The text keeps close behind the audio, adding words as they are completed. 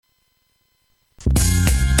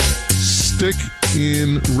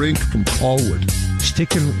StickInRink from Colwood.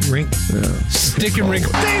 StickInRink? Yeah. StickInRink.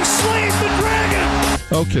 They slayed the dragon!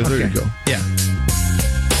 Okay, there you go. Yeah.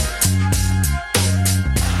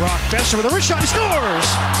 Brock Besser with a wrist shot. He scores!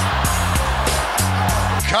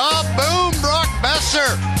 Kaboom, Brock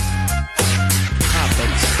Besser!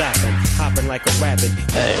 Hopping like a rabbit.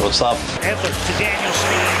 Hey, what's up? Edler to Daniel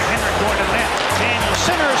Smith. Henrik going to the net. Daniel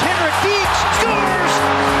centers. Henrik Deeks scores!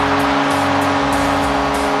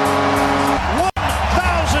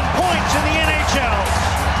 1,000 points in the NHL.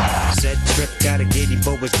 Said trip gotta get him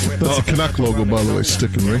forward grip. That's a Canuck logo, by the way,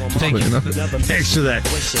 StickInRink. Just Thank let you. know. Thanks for that.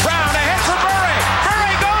 Brown ahead for Murray.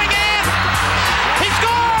 Murray going in. He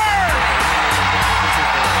scored!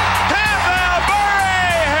 Pavel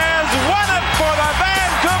Murray has won it for the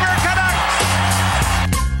Vancouver Canucks.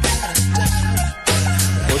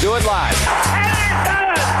 We'll do it live.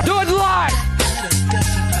 Do it live.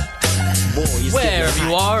 Wherever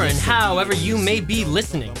you are and however you may be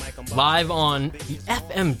listening, live on the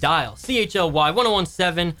FM dial, CHLY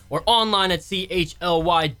 1017, or online at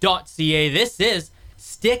chly.ca. This is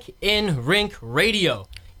StickInRink Radio.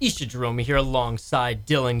 Isha Jerome here alongside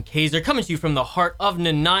Dylan Kaiser, coming to you from the heart of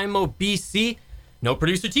Nanaimo, BC. No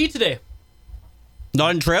producer T today.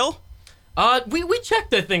 Not in trail? We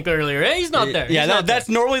checked, I think, earlier. Eh? He's not there. Yeah, He's not that's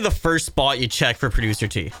normally the first spot you check for producer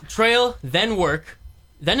T. there. Trail, then work,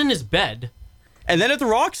 then in his bed, And then at the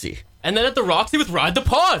Roxy. and then at the Roxy with Ride the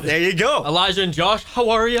Pod. There you go. Elijah and Josh, how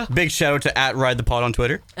are you? Big shout out to @RideThePod on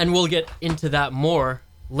Twitter. And we'll get into that more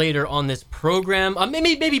later on this program.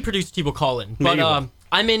 Maybe producer T will call in. But Maybe will.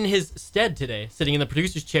 I'm in his stead today, sitting in the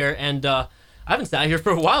producer's chair, and I haven't sat here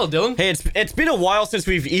for a while, Dylan. Hey, it's been a while since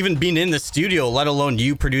we've even been in the studio, let alone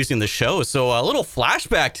you producing the show. So a little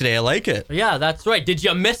flashback today. I like it. Yeah, that's right. Did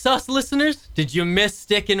you miss us, listeners? Did you miss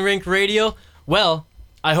StickInRink Radio? Well,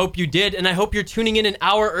 I hope you did, and I hope you're tuning in an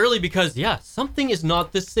hour early because, yeah, something is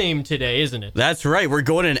not the same today, isn't it? That's right. We're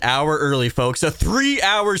going an hour early, folks. A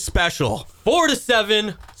 3-hour special. 4 to 7.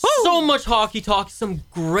 Woo! So much hockey talk, some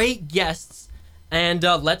great guests, and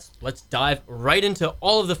let's dive right into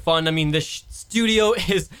all of the fun. I mean, the studio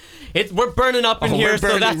we're burning up in here,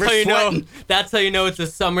 so that's we're how you know. sweating. That's how you know it's a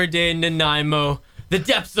summer day in Nanaimo. The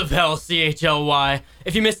depths of hell, CHLY.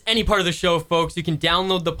 If you missed any part of the show, folks, you can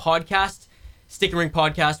download the podcast, StickInRink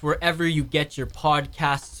Podcast, wherever you get your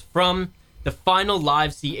podcasts from. The final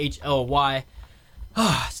live CHLY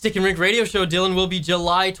StickInRink Radio show, Dylan, will be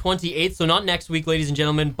July 28th. So not next week, ladies and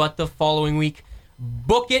gentlemen, but the following week.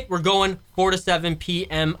 Book it. We're going 4 to 7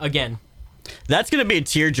 p.m. again. That's going to be a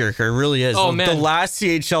tearjerker. It really is. Oh, man. The last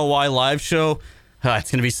CHLY live show,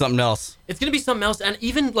 it's going to be something else. It's going to be something else. And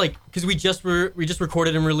even like, because we just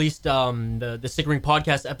recorded and released the StickInRink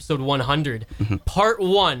Podcast episode 100, part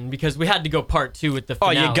 1, because we had to go part 2 with the Oh,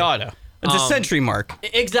 finale. you gotta. It's a century mark.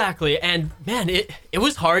 Exactly. And man, it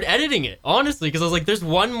was hard editing it, honestly, because I was like, there's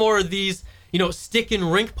one more of these,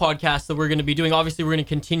 StickInRink podcasts that we're going to be doing. Obviously, we're going to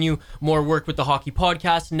continue more work with the Hockey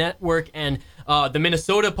Podcast Network and the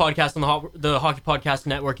Minnesota podcast on the Hockey Podcast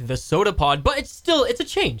Network, the Soda Pod. But it's a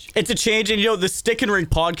change. It's a change, and the StickInRink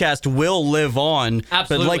podcast will live on.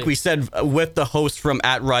 Absolutely. But like we said, with the host from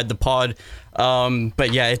 @RideThePod.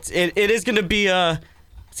 But yeah, it is going to be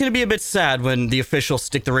it's going to be a bit sad when the official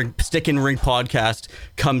StickInRink podcast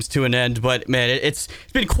comes to an end. But man, it's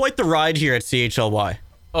been quite the ride here at CHLY.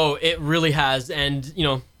 Oh, it really has. And,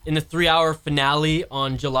 in the 3-hour finale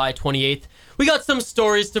on July 28th, we got some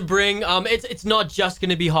stories to bring. It's not just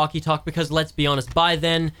going to be hockey talk because, let's be honest, by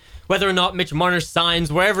then, whether or not Mitch Marner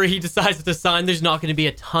signs, wherever he decides to sign, there's not going to be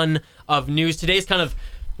a ton of news. Today's kind of,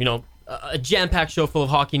 a jam-packed show full of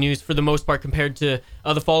hockey news for the most part compared to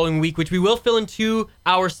the following week, which we will fill in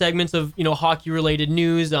 2-hour segments of, hockey-related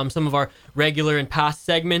news, some of our regular and past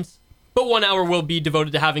segments. But 1 hour will be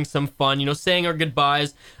devoted to having some fun, saying our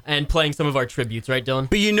goodbyes and playing some of our tributes, right, Dylan?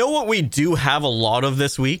 But you know what we do have a lot of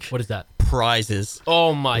this week? What is that? Prizes.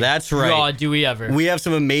 Oh my That's right. God, do we ever. We have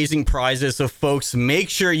some amazing prizes, so folks, make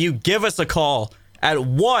sure you give us a call at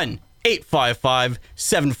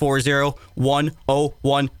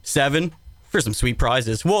 1-855-740-1017 for some sweet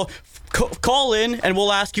prizes. We'll call in and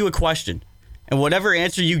we'll ask you a question. And whatever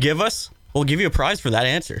answer you give us, we'll give you a prize for that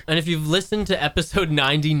answer. And if you've listened to episode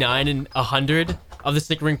 99 and 100 of the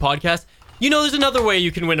StickInRink podcast, there's another way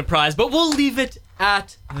you can win a prize, but we'll leave it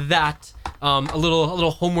at that. A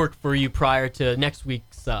little homework for you prior to next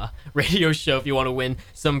week's this radio show if you want to win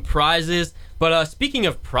some prizes. But speaking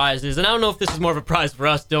of prizes, and I don't know if this is more of a prize for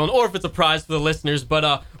us, Dylan, or if it's a prize for the listeners,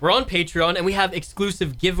 but we're on Patreon, and we have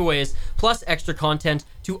exclusive giveaways plus extra content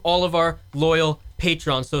to all of our loyal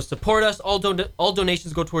patrons. So support us. All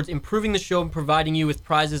donations go towards improving the show and providing you with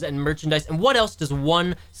prizes and merchandise. And what else does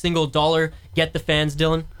 $1 single get the fans,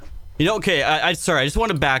 Dylan? Okay, I just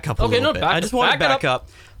want to back up a little bit. I just want to back up.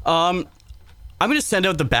 I'm going to send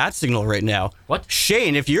out the bat signal right now. What?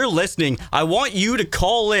 Shane, if you're listening, I want you to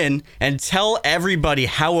call in and tell everybody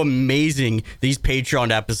how amazing these Patreon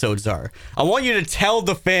episodes are. I want you to tell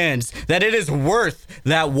the fans that it is worth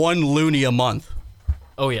that one loony a month.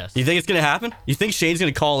 Oh, yes. You think it's going to happen? You think Shane's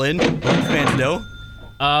going to call in? Let the fans know?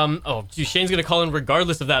 Shane's going to call in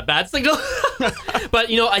regardless of that bat signal. But,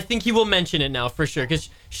 I think he will mention it now for sure, because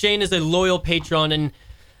Shane is a loyal patron, and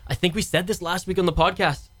I think we said this last week on the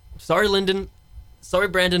podcast. Sorry, Lyndon. Sorry,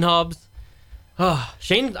 Brandon Hobbs.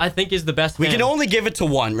 Shane, I think, is the best fan. We can only give it to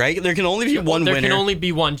one, right? There can only be one winner. There can only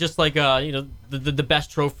be one, just like, the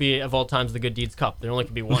best trophy of all time is the Good Deeds Cup. There only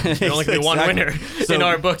can be one. There only can be one winner in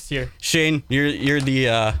our books here. Shane, you're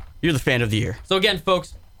the fan of the year. So again,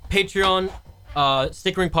 folks, Patreon,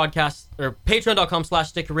 StickInRink Podcast, or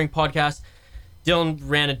patreon.com/StickInRink Podcast. Dylan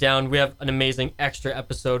ran it down. We have an amazing extra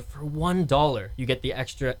episode for $1. You get the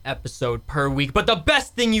extra episode per week. But the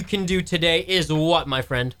best thing you can do today is what, my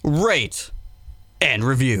friend? Rate and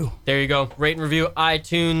review. There you go. Rate and review.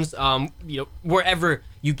 iTunes, wherever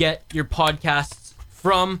you get your podcasts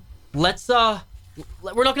from. Let's we're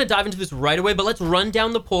not going to dive into this right away, but let's run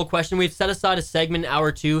down the poll question. We've set aside a segment,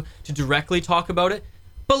 hour 2, to directly talk about it.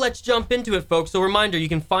 But let's jump into it, folks. So reminder, you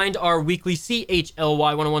can find our weekly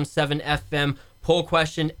CHLY 1017 FM poll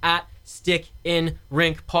question at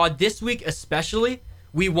StickInRink Pod. This week especially,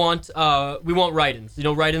 we want write-ins.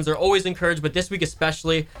 Write-ins are always encouraged, but this week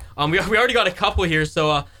especially, we already got a couple here.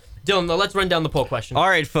 So Dylan, let's run down the poll question. All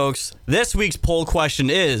right, folks. This week's poll question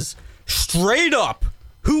is straight up: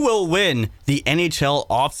 who will win the NHL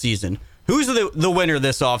offseason? Who's the winner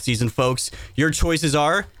this offseason, folks? Your choices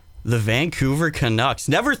are the Vancouver Canucks.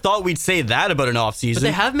 Never thought we'd say that about an offseason. But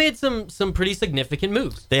they have made some pretty significant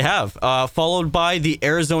moves. They have. Followed by the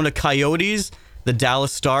Arizona Coyotes, the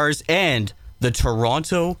Dallas Stars, and the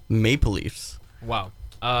Toronto Maple Leafs. Wow.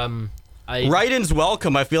 Write-ins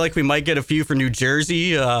welcome. I feel like we might get a few for New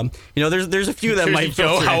Jersey. There's a few that Jersey might.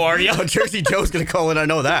 Joe, how are you? Jersey Joe's gonna call in. I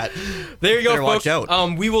know that. There you go, better folks. Watch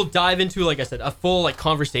out. We will dive into, like I said, a full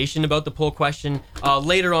conversation about the poll question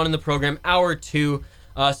later on in the program, hour 2.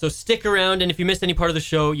 So stick around, and if you missed any part of the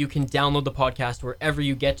show, you can download the podcast wherever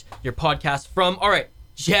you get your podcast from. All right,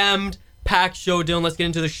 jammed packed show, Dylan. Let's get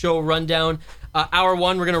into the show rundown. Hour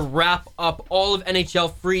 1, we're going to wrap up all of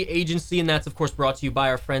NHL free agency, and that's, of course, brought to you by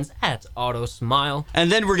our friends at Auto Smile. And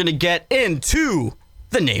then we're going to get into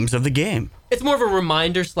the names of the game. It's more of a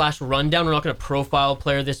reminder / rundown. We're not going to profile a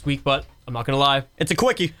player this week, but I'm not going to lie. It's a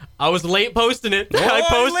quickie. I was late posting it. I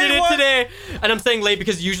posted it today. And I'm saying late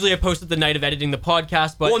because usually I post it the night of editing the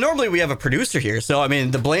podcast. But normally we have a producer here, so,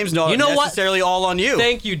 the blame's not necessarily all on you.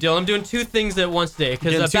 Thank you, Dylan. I'm doing 2 things at once today.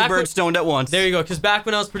 Getting 2 birds stoned at once. There you go. Because back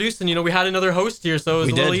when I was producing, we had another host here, so it was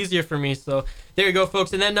a little easier for me. So there you go,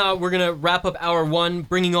 folks. And then we're going to wrap up hour 1,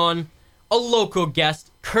 bringing on a local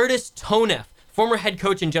guest, Curtis Toneff, former head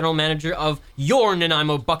coach and general manager of your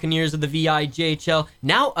Nanaimo Buccaneers of the VIJHL,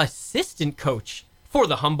 now assistant coach for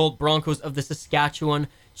the Humboldt Broncos of the Saskatchewan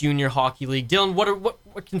Junior Hockey League. Dylan,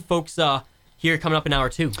 what can folks hear coming up in hour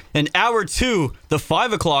 2? In hour 2, the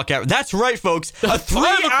 5 o'clock hour. That's right, folks. A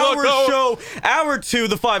 3-hour show. Hour 2,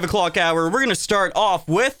 the 5 o'clock hour. We're going to start off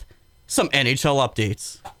with some NHL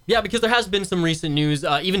updates. Yeah, because there has been some recent news,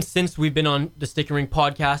 even since we've been on the StickInRink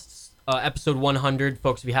podcasts. Episode 100,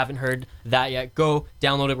 folks. If you haven't heard that yet, go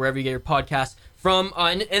download it wherever you get your podcasts from.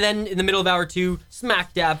 And then in the middle of hour 2,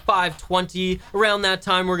 smack dab 5:20, around that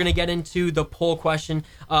time, we're gonna get into the poll question.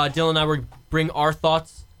 Dylan and I will bring our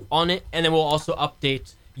thoughts on it, and then we'll also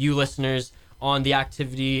update you listeners on the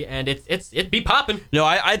activity, and it be popping. No,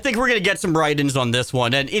 I think we're gonna get some write-ins on this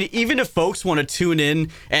one, and even if folks want to tune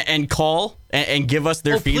in and call and give us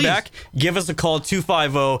their feedback, give us a call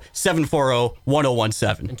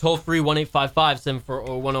 250-740-1017 and toll free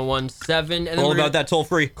 1-855-740-1017. And then all about that toll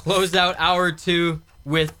free. Close out hour 2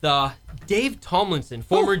 with Dave Tomlinson,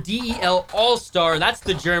 former DEL All-Star. That's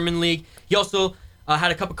the German league. He also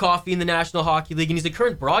had a cup of coffee in the National Hockey League, and he's a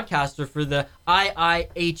current broadcaster for the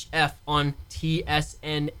IIHF on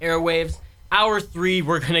TSN airwaves. Hour 3,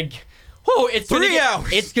 we're gonna. It's 3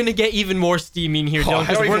 hours. It's gonna get even more steaming here, Dylan,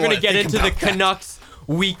 because we're gonna get into the Canucks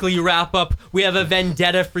weekly wrap up. We have a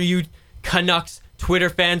vendetta for you, Canucks Twitter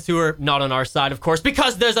fans who are not on our side, of course,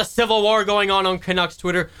 because there's a civil war going on Canucks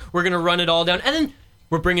Twitter. We're going to run it all down. And then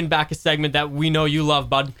we're bringing back a segment that we know you love,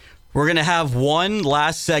 bud. We're going to have one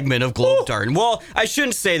last segment of Globe Darting. Well, I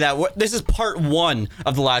shouldn't say that. This is part one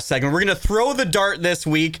of the last segment. We're going to throw the dart this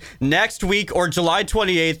week. Next week, or July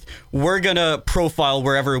 28th, we're going to profile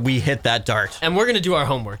wherever we hit that dart. And we're going to do our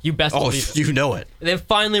homework. You best believe it. You know it. And then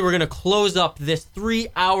finally, we're going to close up this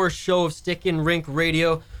 3-hour show of Stick in Rink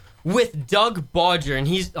Radio with Doug Bodger. And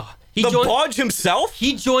he joined, Bodge himself?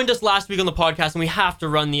 He joined us last week on the podcast, and we have to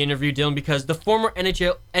run the interview, Dylan, because the former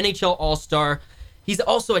NHL All-Star, he's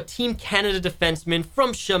also a Team Canada defenseman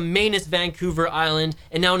from Chemainus, Vancouver Island,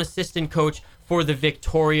 and now an assistant coach for the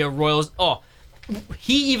Victoria Royals. Oh,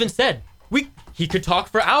 he even said he could talk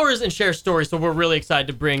for hours and share stories, so we're really excited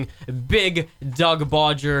to bring big Doug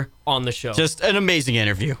Bodger on the show. Just an amazing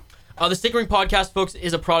interview. The Stick Rink Podcast, folks,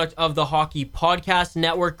 is a product of the Hockey Podcast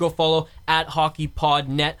Network. Go follow at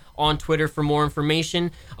HockeyPodNet on Twitter for more information.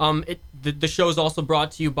 The show is also brought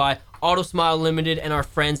to you by AutoSmile Limited and our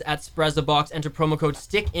friends at Sprezzabox. Enter promo code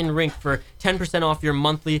StickInRink for 10% off your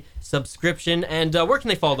monthly subscription. And where can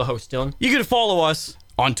they follow the host, Dylan? You can follow us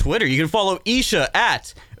on Twitter. You can follow Isha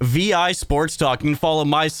at VI Sports Talk. You can follow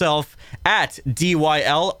myself at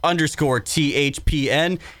DYL_THPN.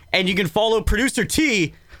 And you can follow Producer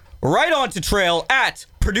T right on to trail at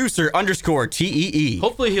producer_TEE.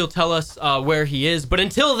 Hopefully he'll tell us where he is, but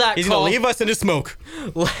until that he's going to leave us in the smoke.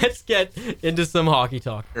 Let's get into some hockey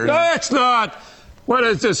talk. That's not. What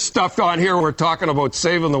is this stuff on here? We're talking about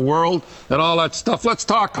saving the world and all that stuff. Let's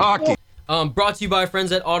talk hockey. Brought to you by our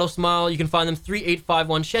friends at AutoSmile. You can find them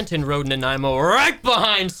 3851 Shenton Road, Nanaimo, right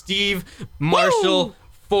behind Steve Marshall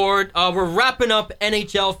Ford. We're wrapping up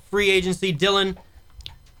NHL free agency. Dylan,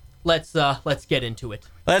 let's get into it.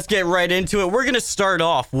 Let's get right into it. We're going to start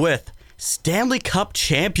off with Stanley Cup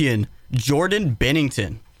champion Jordan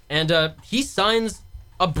Binnington. And he signs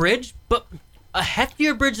a bridge, but a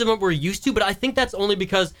heftier bridge than what we're used to. But I think that's only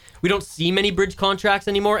because we don't see many bridge contracts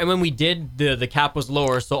anymore. And when we did, the cap was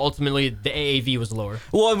lower. So ultimately, the AAV was lower.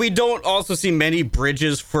 Well, we don't also see many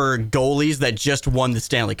bridges for goalies that just won the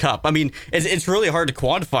Stanley Cup. I mean, it's really hard to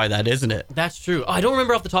quantify that, isn't it? That's true. I don't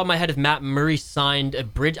remember off the top of my head if Matt Murray signed a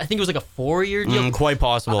bridge. I think it was like a 4-year deal. Quite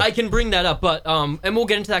possible. I can bring that up, but and we'll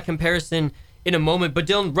get into that comparison in a moment. But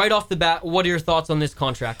Dylan, right off the bat, what are your thoughts on this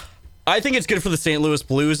contract? I think it's good for the St. Louis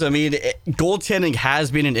Blues. I mean, goaltending has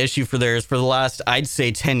been an issue for theirs for the last, I'd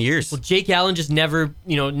say, 10 years. Well, Jake Allen just never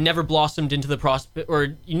blossomed into the prospect,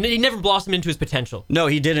 or he never blossomed into his potential. No,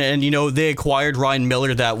 he didn't. And they acquired Ryan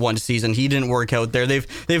Miller that one season. He didn't work out there. They've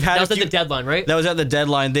had that was at the deadline, right? That was at the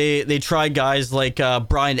deadline. They tried guys like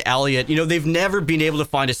Brian Elliott. They've never been able to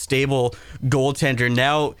find a stable goaltender.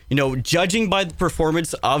 Now, judging by the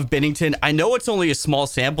performance of Binnington, I know it's only a small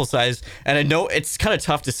sample size, and I know it's kind of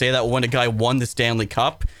tough to say that when a guy won the Stanley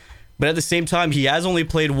Cup, but at the same time, he has only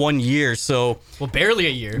played 1 year, so... Well, barely a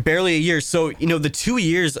year. So, the 2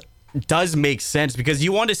 years does make sense because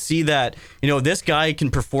you want to see that, this guy can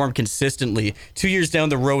perform consistently. 2 years down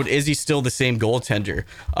the road, is he still the same goaltender?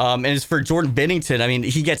 And as for Jordan Binnington, I mean,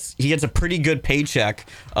 he gets a pretty good paycheck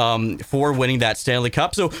for winning that Stanley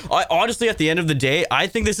Cup. So, honestly, at the end of the day, I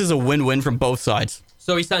think this is a win-win from both sides.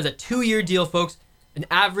 So, he signs a 2-year deal, folks. An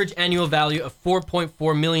average annual value of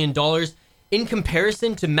 $4.4 million in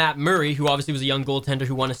comparison to Matt Murray, who obviously was a young goaltender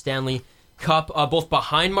who won a Stanley Cup, both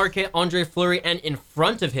behind Marc-Andre Fleury and in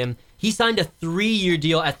front of him. He signed a 3-year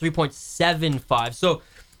deal at $3.75. So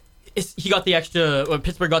he got the extra,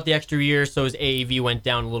 Pittsburgh got the extra year, so his AAV went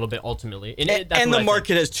down a little bit ultimately. And the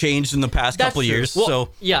market has changed in the past couple years. Well, so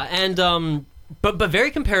yeah, and but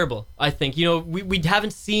very comparable, I think. We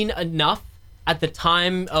haven't seen enough at the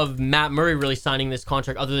time of Matt Murray really signing this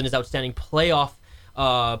contract, other than his outstanding playoff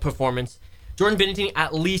performance. Jordan Binnington,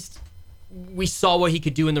 at least we saw what he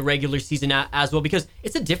could do in the regular season as well, because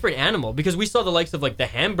it's a different animal. Because we saw the likes of like the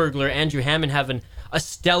Hamburglar, Andrew Hammond, having a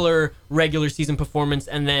stellar regular season performance,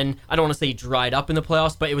 and then I don't want to say he dried up in the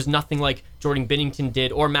playoffs, but it was nothing like Jordan Binnington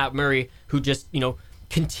did, or Matt Murray, who just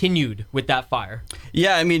continued with that fire.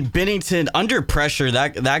 Yeah, I mean, Binnington under pressure,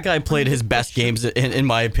 that guy played his best games in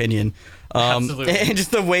my opinion. Absolutely. And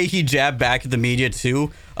just the way he jabbed back at the media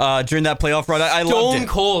too during that playoff run, I loved it. Stone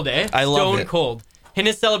cold, eh? I loved it. Stone cold. And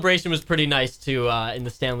his celebration was pretty nice too in the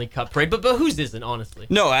Stanley Cup parade, but whose isn't, honestly?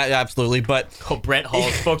 No, absolutely. But Brett Hall,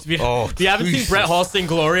 folks. If you haven't seen Brett Hall sing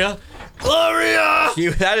Gloria,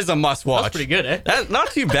 that is a must watch. That's pretty good, eh? That's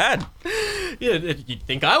not too bad. Yeah, you'd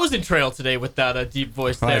think I was in Trail today with that deep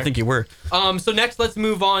voice there. I think you were. So next, let's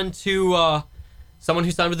move on to someone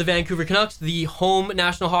who signed with the Vancouver Canucks, the home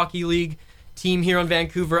National Hockey League team here on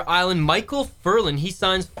Vancouver Island. Michael Ferland, he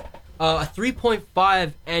signs A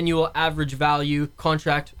 3.5 annual average value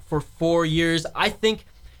contract for 4 years. I think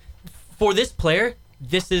for this player,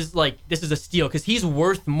 this is a steal because he's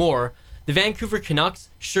worth more. The Vancouver Canucks,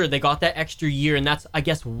 sure, they got that extra year, and that's, I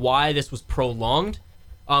guess, why this was prolonged.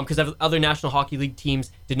 Because other National Hockey League teams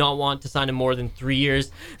did not want to sign him more than 3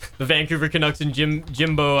 years. The Vancouver Canucks and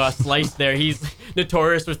Jimbo Slice there, he's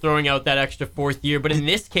notorious for throwing out that extra 4th year. But in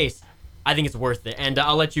this case, I think it's worth it. And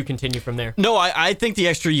I'll let you continue from there. No, I think the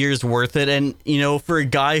extra year is worth it. And, for a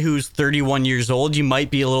guy who's 31 years old, you might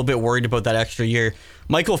be a little bit worried about that extra year.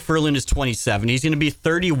 Michael Furlan is 27. He's going to be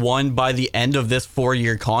 31 by the end of this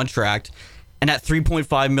 4-year contract. And at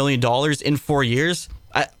 $3.5 million in 4 years,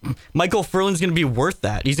 Michael Furlan's going to be worth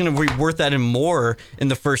that. He's going to be worth that and more in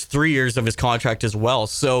the first 3 years of his contract as well.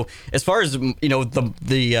 So as far as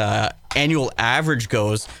the annual average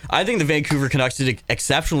goes, I think the Vancouver Canucks did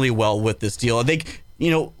exceptionally well with this deal. I think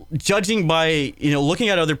judging by looking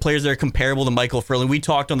at other players that are comparable to Michael Furlan, we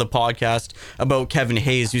talked on the podcast about Kevin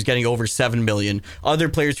Hayes, who's getting over $7 million. Other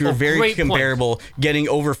players who are very comparable, getting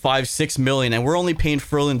over $5-6 million, and we're only paying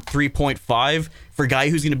Furlan 3.5 for a guy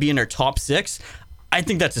who's going to be in our top 6. I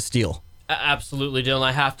think that's a steal. Absolutely, Dylan.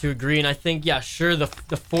 I have to agree. And I think, yeah, sure, the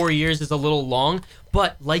 4 years is a little long,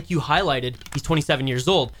 but like you highlighted, he's 27 years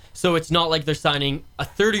old. So it's not like they're signing a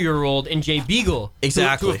 30-year-old in Jay Beagle to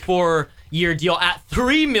a 4-year deal at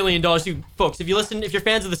 $3 million. Folks, if you're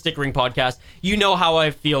fans of the StickInRink podcast, you know how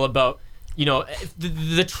I feel about,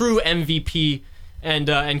 the true MVP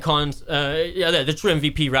the true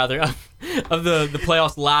MVP rather of the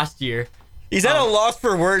playoffs last year. He's at a loss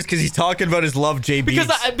for words because he's talking about his love, JB.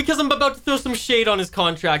 Because I'm about to throw some shade on his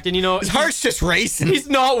contract, and his heart's just racing. He's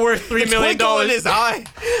not worth $3 million. Twinkle in his eye.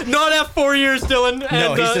 Not at 4 years, Dylan.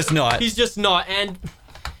 No, he's just not. He's just not. And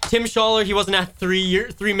Tim Schaller, he wasn't at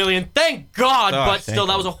 $3 million. Thank God, but still,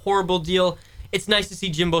 that was a horrible deal. It's nice to see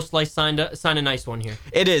Jimbo Slice sign a nice one here.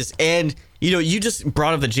 It is, and you just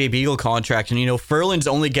brought up the Jay Beagle contract, and Furlan's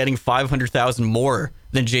only getting $500,000 more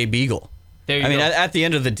than Jay Beagle. I mean, at the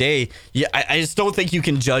end of the day, I just don't think you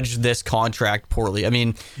can judge this contract poorly. I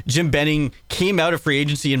mean, Jim Benning came out of free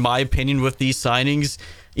agency, in my opinion, with these signings,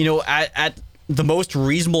 at the most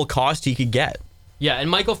reasonable cost he could get. Yeah, and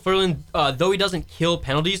Michael Furlan, though he doesn't kill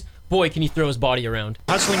penalties, boy, can he throw his body around.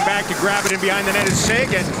 Hustling back to grab it in behind the net is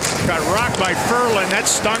Sagan. Got rocked by Furlan. That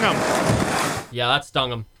stung him. Yeah, that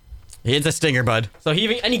stung him. It's a stinger, bud. So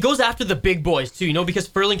he goes after the big boys, too, because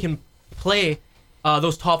Furlan can play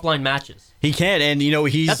those top-line matches. He can, and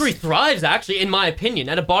that's where he thrives, actually, in my opinion.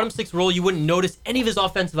 At a bottom 6 role, you wouldn't notice any of his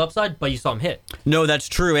offensive upside, but you saw him hit. No, that's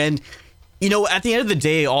true, and at the end of the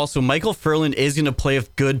day, also, Michael Furlan is going to play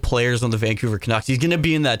with good players on the Vancouver Canucks. He's going to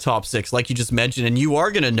be in that top 6, like you just mentioned, and you are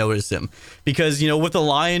going to notice him. Because, with the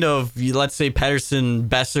line of, let's say, Pettersson,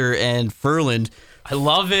 Besser, and Furlan, I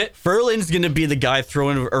love it. Furlan's going to be the guy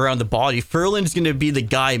throwing around the body. Furlan's going to be the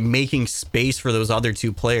guy making space for those other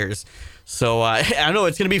 2 players. So, I don't know,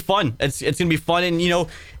 it's going to be fun. It's going to be fun. And,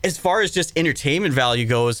 as far as just entertainment value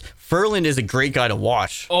goes, Furlan is a great guy to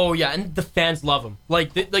watch. Oh, yeah, and the fans love him.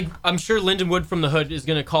 Like I'm sure Lyndon Wood from the Hood is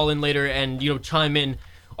going to call in later and, chime in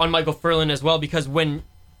on Michael Furlan as well, because when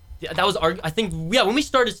we started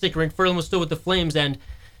StickInRink, Furlan was still with the Flames, and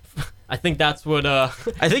I think that's what... I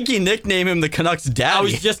think he nicknamed him the Canucks Daddy. I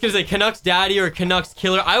was just going to say Canucks Daddy or Canucks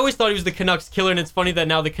Killer. I always thought he was the Canucks Killer, and it's funny that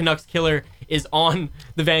now the Canucks Killer is on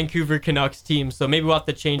the Vancouver Canucks team. So maybe we'll have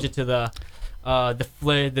to change it to the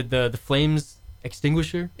Flames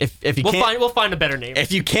Extinguisher. We'll find a better name.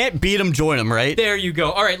 If you can't beat them, join them, right? There you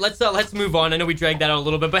go. All right, let's move on. I know we dragged that out a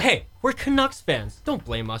little bit, but hey, we're Canucks fans. Don't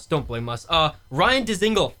blame us. Ryan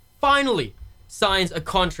Dzingel finally signs a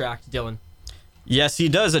contract, Dylan. Yes, he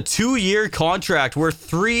does. A 2-year contract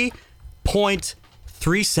worth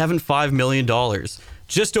 $3.375 million.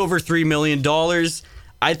 Just over $3 million.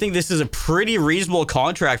 I think this is a pretty reasonable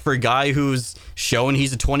contract for a guy who's shown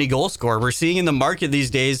he's a 20-goal scorer. We're seeing in the market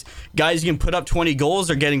these days, guys who can put up 20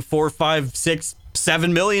 goals are getting 4, 5, 6,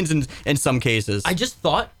 7 millions in some cases. I just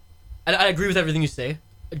thought, and I agree with everything you say,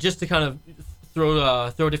 just to kind of throw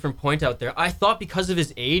a different point out there, I thought because of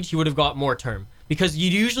his age, he would have got more term. Because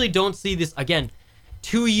you usually don't see this, again,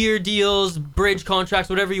 2-year deals, bridge contracts,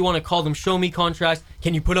 whatever you want to call them, show me contracts.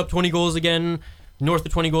 Can you put up 20 goals again? North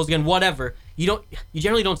of 20 goals again, whatever. You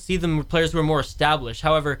generally don't see them with players who are more established.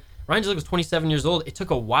 However, Ryan Dzingel was 27 years old. It took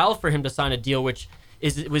a while for him to sign a deal, which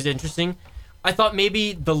was interesting. I thought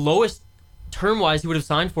maybe the lowest term-wise he would have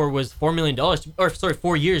signed for was $4 million,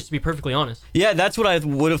 4 years, to be perfectly honest. Yeah, that's what I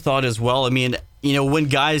would have thought as well. I mean, when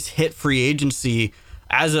guys hit free agency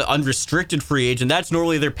as an unrestricted free agent, that's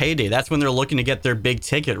normally their payday. That's when they're looking to get their big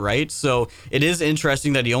ticket, right? So it is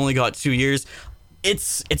interesting that he only got 2 years.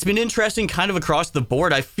 it's been interesting kind of across the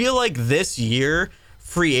board. I feel like this year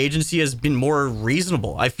free agency has been more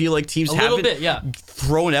reasonable. I feel like teams haven't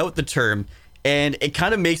thrown out the term. And it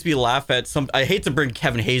kind of makes me laugh at some. I hate to bring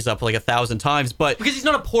Kevin Hayes up like 1,000 times, but because he's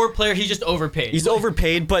not a poor player, he's just overpaid. He's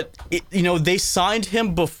overpaid, but they signed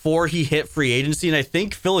him before he hit free agency, and I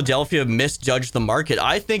think Philadelphia misjudged the market.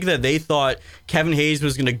 I think that they thought Kevin Hayes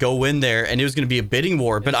was going to go in there and it was going to be a bidding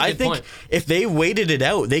war. But I think if they waited it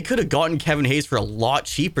out, they could have gotten Kevin Hayes for a lot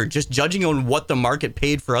cheaper, just judging on what the market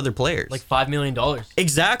paid for other players. Like $5 million.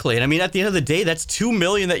 Exactly, and I mean at the end of the day, that's $2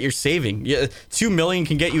 million that you're saving. Yeah, $2 million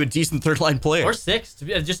can get you a decent third line player. Or 6,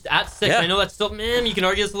 just at 6. Yeah. I know that's still, you can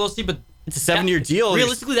argue it's a little steep, but it's a 7-year deal.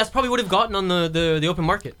 Realistically, that's probably would have gotten on the open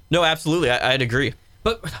market. No, absolutely, I'd agree.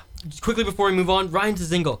 But just quickly before we move on, Ryan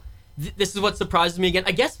Dzingel. This is what surprises me again.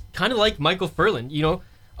 I guess kind of like Michael Ferland.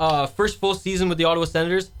 First full season with the Ottawa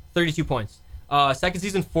Senators, 32 points. Second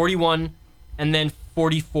season, 41, and then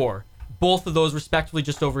 44. Both of those respectively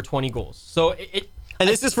just over 20 goals. So and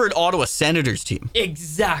this is for an Ottawa Senators team.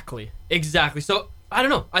 Exactly. So I don't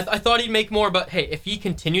know. I thought he'd make more, but hey, if he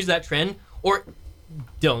continues that trend, or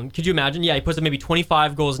Dylan, could you imagine? Yeah, he puts up maybe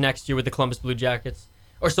 25 goals next year with the Columbus Blue Jackets,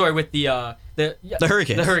 or sorry, with the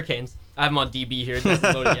Hurricanes. The Hurricanes. I have him on DB here. It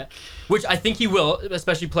doesn't load it yet. Which I think he will,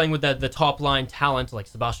 especially playing with the top line talent like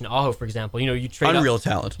Sebastian Aho, for example. You trade unreal up.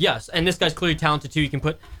 Talent. Yes, and this guy's clearly talented too. You can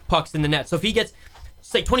put pucks in the net. So if he gets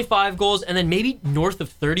say 25 goals and then maybe north of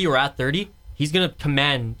 30 or at 30, he's gonna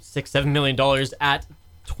command $6-7 million at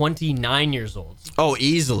 29 years old. Oh,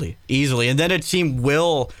 easily. And then a team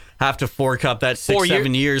will have to fork up that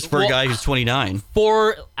 6-7 years for a guy who's 29.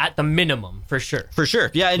 4 at the minimum, for sure.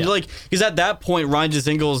 Yeah, and because at that point, Ryan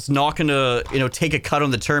Dzingel's not gonna take a cut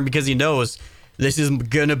on the term because he knows this is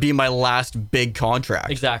gonna be my last big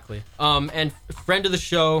contract. Exactly. And friend of the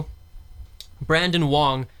show, Brandon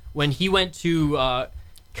Wong, when he went to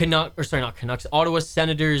Ottawa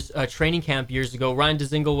Senators training camp years ago, Ryan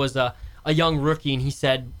Dzingel was a young rookie, and he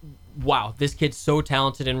said, wow, this kid's so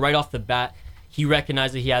talented, and right off the bat he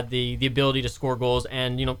recognized that he had the ability to score goals,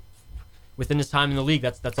 and within his time in the league,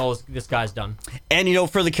 that's all this guy's done. And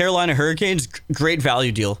for the Carolina Hurricanes, great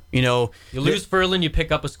value deal. You lose Ferland, you pick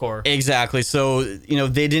up a scorer. Exactly. So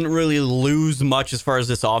they didn't really lose much as far as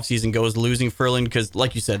this offseason goes, losing Ferland, because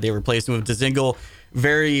like you said, they replaced him with Dzingel.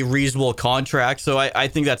 Very reasonable contract, so I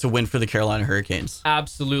think that's a win for the Carolina Hurricanes.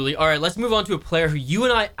 Absolutely. All right, let's move on to a player who you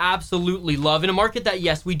and I absolutely love in a market that,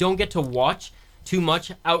 yes, we don't get to watch too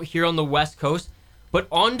much out here on the West Coast, but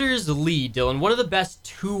Anders Lee, Dylan, one of the best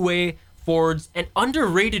two-way forwards and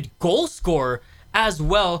underrated goal scorer as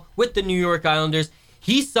well with the New York Islanders.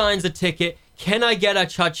 He signs a ticket. Can I get a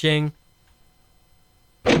cha-ching?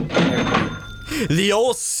 The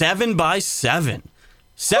old 7x7.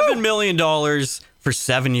 $7 million for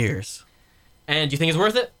 7 years. And do you think it's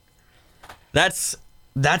worth it? That's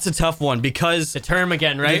a tough one because... The term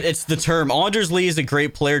again, right? It's the term. Anders Lee is a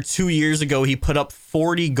great player. 2 years ago, he put up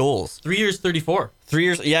 40 goals. 3 years, 34. 3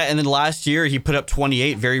 years, yeah, and then last year, he put up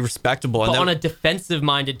 28. Very respectable. But and then, on a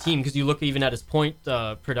defensive-minded team, because you look even at his point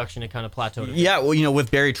production, it kind of plateaued. Yeah, well,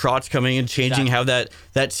 with Barry Trotz coming in, changing how that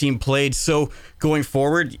team played. So, going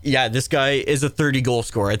forward, yeah, this guy is a 30-goal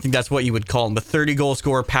scorer. I think that's what you would call him. A 30-goal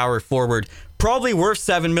scorer, power forward. Probably worth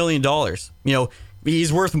 $7 million.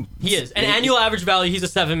 He's worth... He is. An annual average value, he's a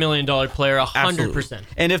 $7 million player, 100%. Absolutely.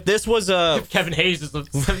 And if this was a... Kevin Hayes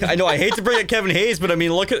is... I know, I hate to bring up Kevin Hayes, but I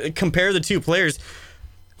mean, compare the two players.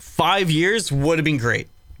 5 years would have been great.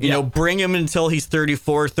 Bring him until he's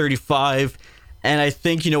 34, 35. And I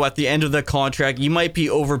think, at the end of the contract, you might be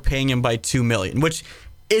overpaying him by $2 million, which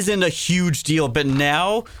isn't a huge deal. But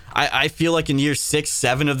now, I feel like in year 6,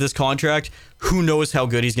 7 of this contract... Who knows how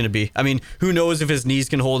good he's going to be? I mean, who knows if his knees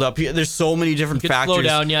can hold up? There's so many different factors. Slow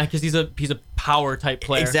down, yeah, because he's a power type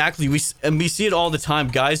player. Exactly. We see it all the time.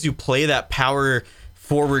 Guys who play that power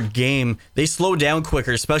forward game, they slow down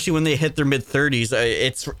quicker, especially when they hit their mid-30s.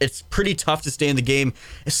 It's pretty tough to stay in the game,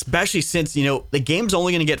 especially since the game's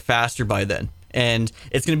only going to get faster by then, and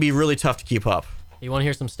it's going to be really tough to keep up. You want to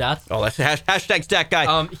hear some stats? Oh, that's hashtag stat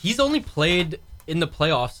guy. He's only played in the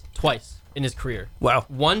playoffs twice in his career. Wow.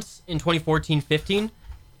 Once in 2014-15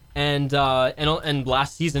 and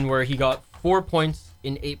last season where he got 4 points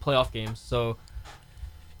in 8 playoff games. So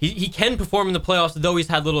he can perform in the playoffs, though he's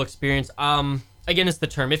had little experience. Again, it's the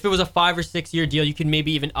term. If it was a 5 or 6 year deal, you could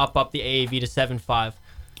maybe even up the AAV to 7.5.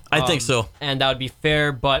 I think so. And that would be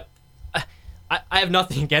fair, but I have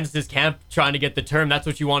nothing against this camp trying to get the term. That's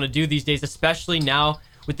what you want to do these days, especially now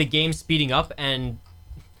with the game speeding up and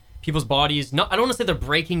people's bodies. I don't want to say they're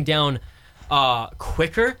breaking down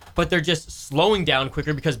quicker, but they're just slowing down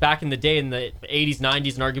quicker because back in the day, in the 80s,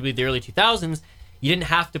 90s, and arguably the early 2000s, you didn't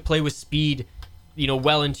have to play with speed,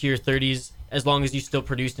 well into your 30s, as long as you still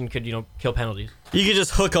produced and could, kill penalties. You could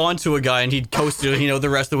just hook onto a guy and he'd coast you, the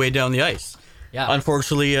rest of the way down the ice. Yeah.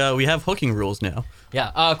 Unfortunately, we have hooking rules now.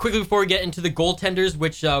 Yeah. Quickly before we get into the goaltenders,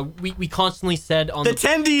 which we constantly said on the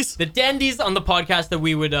Tendies on the podcast that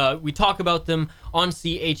we would we talk about them on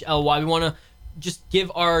CHLY. We want to just give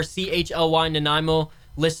our CHLY Nanaimo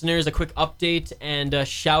listeners a quick update and a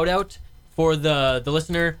shout out for the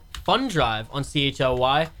listener fund drive on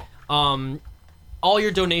CHLY. All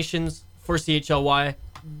your donations for CHLY,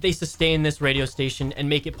 they sustain this radio station and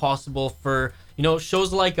make it possible for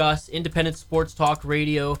shows like us, independent sports talk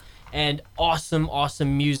radio, and awesome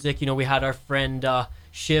music. We had our friend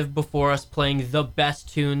Shiv before us playing the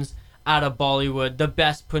best tunes out of Bollywood, the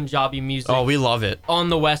best Punjabi music. Oh, we love it. On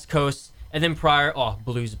the West Coast. And then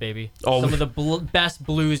blues, baby. Some of the best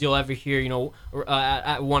blues you'll ever hear,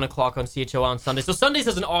 at 1 o'clock on CHLY on Sunday. So Sundays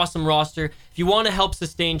has an awesome roster. If you want to help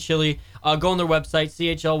sustain CHLY, go on their website,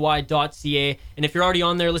 chly.ca. And if you're already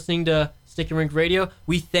on there listening to StickInRink Radio,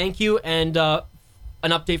 we thank you. And an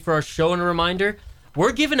update for our show and a reminder,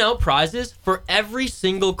 we're giving out prizes for every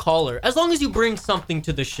single caller, as long as you bring something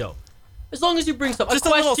to the show. As long as you bring something. Just a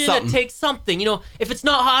a little question something. that takes something. If it's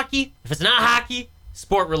not hockey,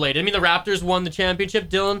 sport related. I mean, the Raptors won the championship,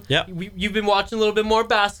 Dylan. Yep. You've been watching a little bit more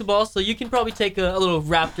basketball, so you can probably take a little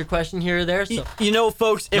Raptor question here or there. So.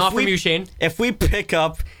 Folks, Not from you, Shane. If we pick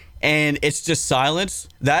up and it's just silence,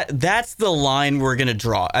 that's the line we're going to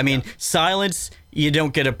draw. I mean, silence, you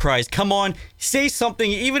don't get a prize. Come on, say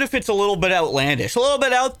something, even if it's a little bit outlandish, a little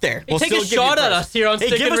bit out there. Hey, take a shot at us here on Hey,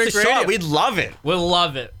 give StickInRink us a Radio. shot. We'd love it. We'll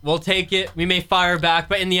love it. We'll take it. We may fire back,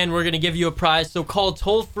 but in the end, we're going to give you a prize. So call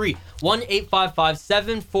toll free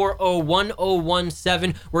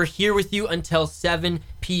 1-855-740-1017. We're here with you until 7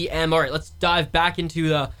 p.m. All right, let's dive back into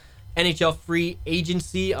the NHL free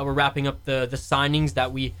agency. We're wrapping up the signings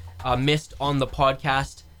that we missed on the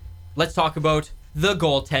podcast. Let's talk about the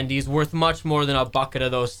goaltendies, worth much more than a bucket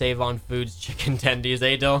of those Save On Foods chicken tendies,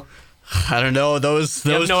 eh, Dill? I don't know. Those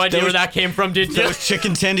You have no idea where that came from, did you? Those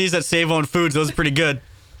chicken tendies at Save On Foods, those are pretty good.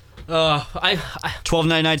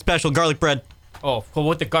 $12.99 special, garlic bread. Oh, well,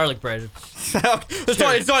 with the garlic bread. It's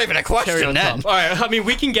not even a question then. All right, I mean,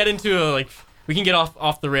 we can get into we can get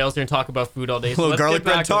off the rails here and talk about food all day. So A little garlic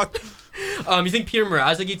bread talk. You think Peter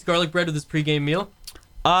Mrazek eats garlic bread with his pregame meal?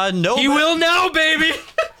 No. He will now, baby.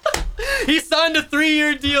 He signed a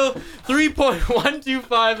 3-year deal,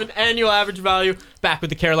 $3.125 an annual average value, back with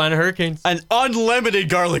the Carolina Hurricanes. An unlimited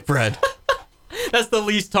garlic bread. That's the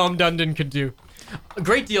least Tom Dundon could do. A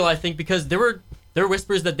great deal, I think, because there were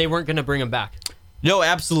whispers that they weren't going to bring him back. No,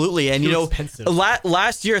 absolutely. And, Expensive.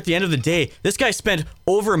 last year at the end of the day, this guy spent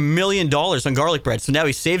over $1 million on garlic bread. So now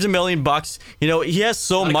he saves $1 million. He has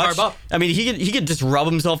so much. carb up. I mean, he could just rub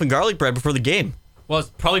himself in garlic bread before the game. Well, it's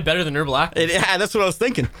probably better than Herbal Active. Yeah, that's what I was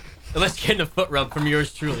thinking. Unless you're getting a foot rub from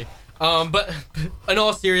yours truly. But in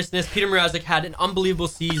all seriousness, Peter Mrazek had an unbelievable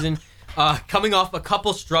season, coming off a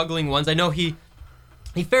couple struggling ones. I know he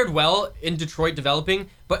fared well in Detroit developing,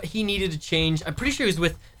 but he needed to change. I'm pretty sure he was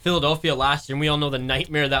with Philadelphia last year, and we all know the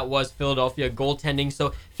nightmare that was Philadelphia goaltending.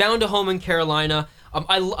 So found a home in Carolina.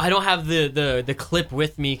 I don't have the clip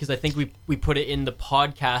with me because I think we put it in the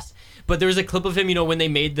podcast. But there was a clip of him, when they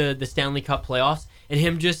made the Stanley Cup playoffs, and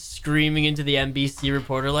him just screaming into the NBC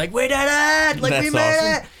reporter, like, "We did it! Like, we made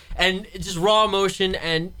awesome. it!" And just raw emotion.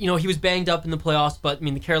 And, he was banged up in the playoffs, but,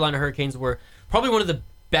 the Carolina Hurricanes were probably one of the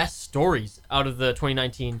best stories out of the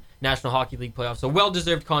 2019 National Hockey League playoffs. So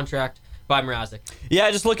well-deserved contract by Mrazek. Yeah,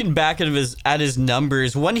 just looking back at his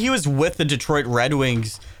numbers, when he was with the Detroit Red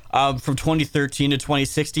Wings from 2013 to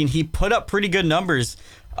 2016, he put up pretty good numbers.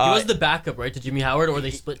 He was the backup, right, to Jimmy Howard, or they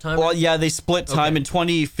split time? Well, yeah, they split time. In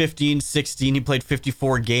 2015-16. He played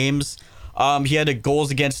 54 games. He had a goals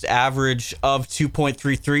against average of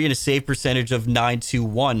 2.33 and a save percentage of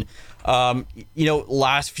 921.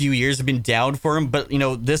 Last few years have been down for him, but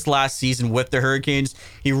this last season with the Hurricanes,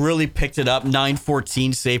 he really picked it up.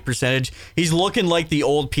 914 save percentage. He's looking like the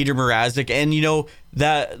old Peter Mrazek, and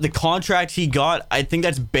that the contract he got, I think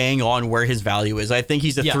that's bang on where his value is. I think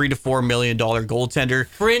he's a $3 to $4 million goaltender,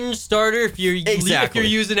 fringe starter if you're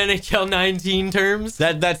using NHL 19 terms.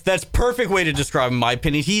 That's perfect way to describe him, in my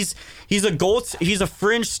opinion. He's a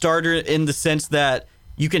fringe starter in the sense that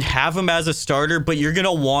you can have him as a starter, but you're going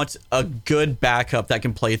to want a good backup that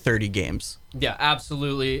can play 30 games. Yeah,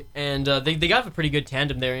 absolutely. And they got a pretty good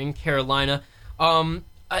tandem there in Carolina.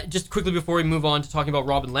 Just quickly before we move on to talking about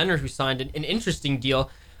Robin Lehner, who signed an interesting deal.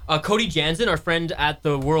 Cody Jansen, our friend at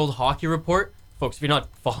the World Hockey Report, folks, if you're not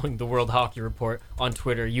following the World Hockey Report on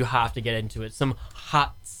Twitter, you have to get into it. Some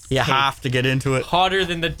hot You have to get into it. hotter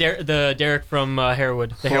than the Derek from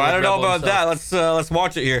Harewood. The Well, I Harewood don't know Rebel about himself. that. Let's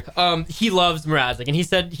watch it here. He loves Mrazek, and he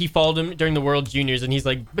said he followed him during the World Juniors, and he's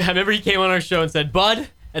like, I remember he came on our show and said, Bud,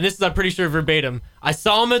 and this is, I'm pretty sure, verbatim, I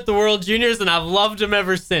saw him at the World Juniors, and I've loved him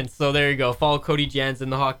ever since. So there you go. Follow Cody Jans in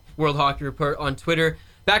the World Hockey Report on Twitter.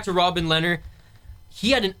 Back to Robin Lehner.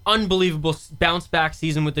 He had an unbelievable bounce-back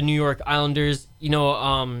season with the New York Islanders. You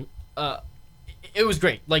know, it was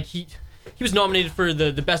great. Like, he was nominated for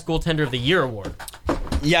the Best Goaltender of the Year award.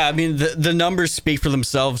 Yeah, I mean, the numbers speak for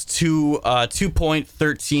themselves.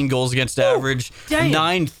 2.13 goals against average, Dang.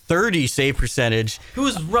 930 save percentage. Who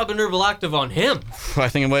was rubbing herbal active on him? I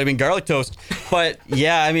think it might have been garlic toast. But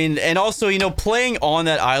yeah, I mean, and also, you know, playing on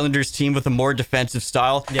that Islanders team with a more defensive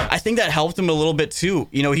style, Yeah. I think that helped him a little bit too.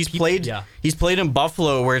 You know, he's played in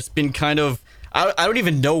Buffalo where it's been kind of, I don't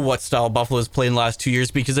even know what style Buffalo has played in the last 2 years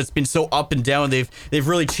because it's been so up and down. They've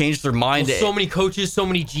really changed their mind. Well, so many coaches, so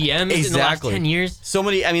many GMs in the last 10 years. So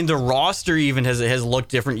many. I mean, the roster even has looked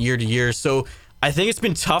different year to year. So I think it's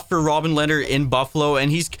been tough for Robin Lehner in Buffalo, and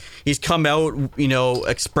he's come out, you know,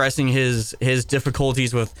 expressing his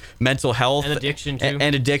difficulties with mental health And addiction, too.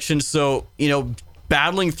 and addiction. So, you know,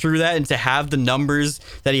 battling through that and to have the numbers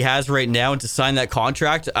that he has right now and to sign that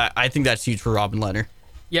contract, I think that's huge for Robin Lehner.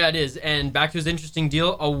 Yeah, it is. And back to his interesting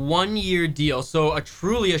deal, a 1-year deal. So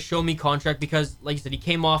truly a show-me contract because, like you said, he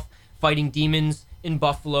came off fighting demons in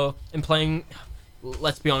Buffalo and playing,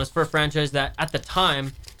 let's be honest, for a franchise that at the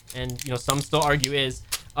time, and you know some still argue is,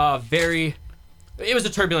 it was a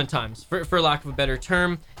turbulent times, for lack of a better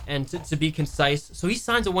term, and to be concise. So he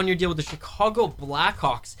signs a 1-year deal with the Chicago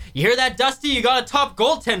Blackhawks. You hear that, Dusty? You got a top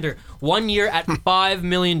goaltender. 1 year at $5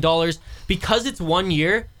 million. Because it's 1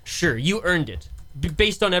 year, sure, you earned it.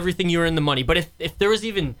 Based on everything you earn the money. But if there was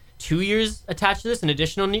even 2 years attached to this, an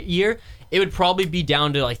additional year, it would probably be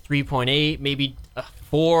down to like 3.8, maybe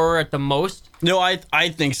 4 at the most. No, I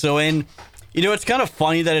think so. And, you know, it's kind of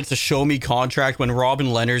funny that it's a show-me contract when Robin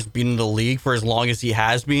Lehner's been in the league for as long as he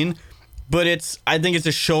has been. But I think it's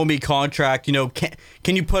a show-me contract. You know,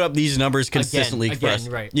 can you put up these numbers consistently for us?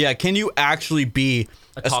 Right. Yeah, can you actually be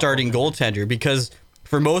a starting goaltender? Because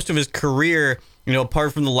for most of his career, you know,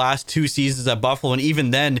 apart from the last 2 seasons at Buffalo, and even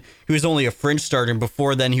then, he was only a fringe starter, and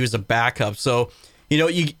before then, he was a backup. So, you know,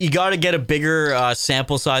 you got to get a bigger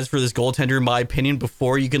sample size for this goaltender, in my opinion,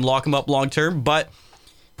 before you can lock him up long term. But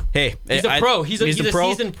hey, he's a pro. He's a pro.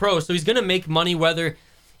 seasoned pro, so he's gonna make money whether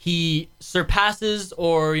he surpasses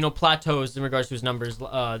or, you know, plateaus in regards to his numbers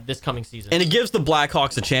this coming season. And it gives the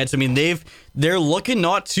Blackhawks a chance. I mean, they're looking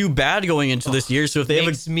not too bad going into this year. So if they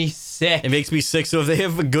makes me sick. It makes me sick. So if they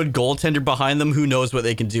have a good goaltender behind them, who knows what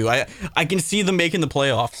they can do? I can see them making the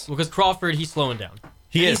playoffs. Because Crawford, he's slowing down.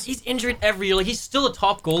 He is. He's injured every year. Like, he's still a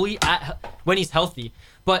top goalie when he's healthy.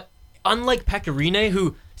 But unlike Pecorine,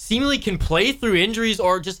 who seemingly can play through injuries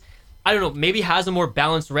or just, I don't know, maybe has a more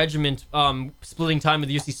balanced regiment splitting time with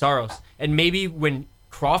UC Saros. And maybe when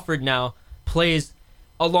Crawford now plays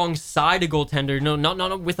alongside a goaltender,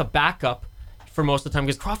 not with a backup for most of the time,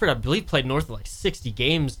 because Crawford, I believe, played north of like 60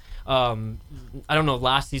 games. I don't know,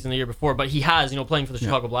 last season, the year before, but he has, you know, playing for the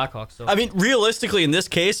Chicago Blackhawks. So. I mean, realistically, in this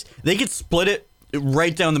case, they could split it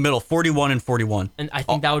right down the middle, 41 and 41. And I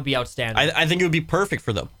think that would be outstanding. I think it would be perfect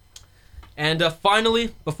for them. And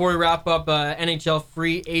finally, before we wrap up NHL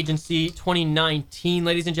Free Agency 2019,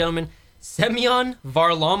 ladies and gentlemen, Semyon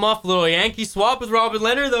Varlamov, little Yankee swap with Robin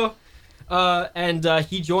Lehner, though. And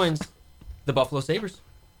he joins the Buffalo Sabres.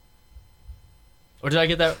 Or did I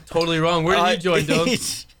get that totally wrong? Where did you join, Doug?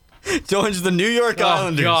 Joins the New York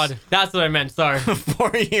Islanders. Oh, God. That's what I meant. Sorry.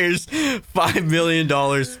 4 years, $5 million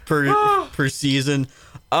per season.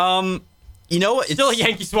 You know what? Still a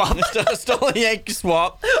Yankee swap. Still a Yankee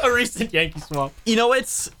swap. A recent Yankee swap. You know,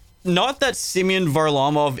 it's not that Semyon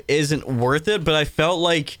Varlamov isn't worth it, but I felt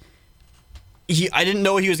like I didn't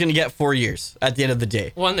know he was going to get 4 years at the end of the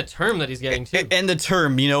day. Well, and the term that he's getting, too. And the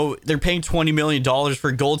term, you know, they're paying $20 million for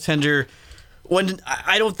a goaltender when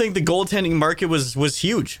I don't think the goaltending market was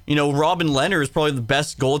huge. You know, Robin Lehner is probably the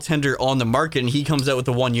best goaltender on the market, and he comes out with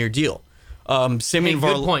a 1-year deal.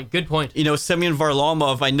 Good point. You know, Semyon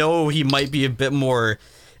Varlamov, I know he might be a bit more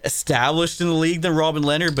established in the league than Robin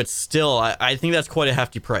Lehner, but still, I think that's quite a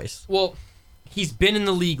hefty price. Well, he's been in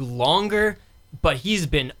the league longer, but he's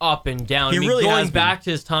been up and down. He really has going been. back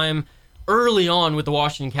to his time early on with the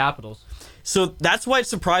Washington Capitals. So that's why it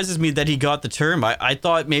surprises me that he got the term. I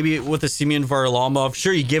thought maybe with a Semyon Varlamov,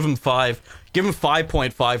 sure, you give him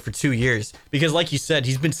 5.5 for 2 years. Because like you said,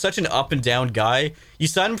 he's been such an up and down guy. You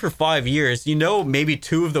sign him for 5 years, you know maybe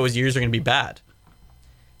 2 of those years are going to be bad.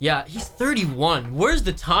 Yeah, he's 31. Where's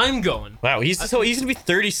the time going? Wow, he's gonna be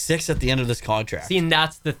 36 at the end of this contract. See, and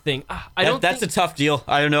that's the thing. That's a tough deal.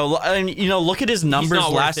 I don't know. I mean, look at his numbers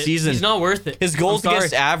last season. He's not worth it. His goals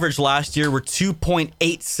against average last year were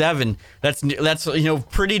 2.87. That's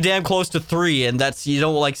pretty damn close to 3, and you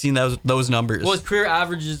don't like seeing those numbers. Well, his career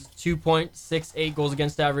average is 2.68 goals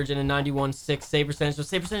against average and a 91.6 save percentage. So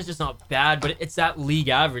save percentage is not bad, but it's at league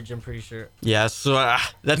average, I'm pretty sure. Yeah, so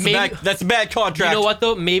that's a bad contract. You know what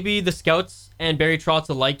though? Maybe the scouts and Barry Trotz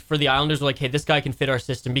alike for the Islanders were like, hey, this guy can fit our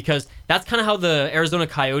system, because that's kind of how the Arizona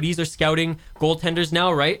Coyotes are scouting goaltenders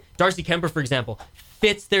now, right? Darcy Kemper, for example,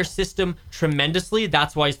 fits their system tremendously.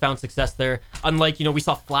 That's why he's found success there. Unlike, we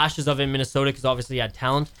saw flashes of him in Minnesota because obviously he had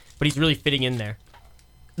talent, but he's really fitting in there.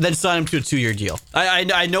 Then sign him to a 2-year deal.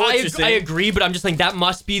 I know what you're saying. I agree, but I'm just saying that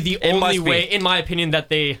must be the only way, in my opinion, that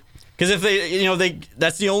they... Because if they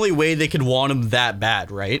that's the only way they could want him that bad,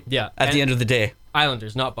 right? Yeah. At the end of the day.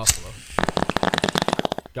 Islanders, not Buffalo.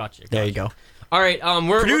 Gotcha. There you go. All right,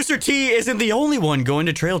 Producer T isn't the only one going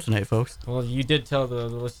to trail tonight, folks. Well, you did tell the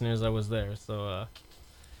listeners I was there, so...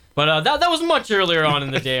 But that was much earlier on in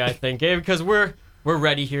the day, I think, because we're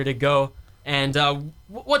ready here to go. And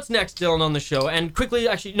what's next, Dylan, on the show? And quickly,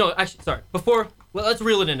 sorry. Let's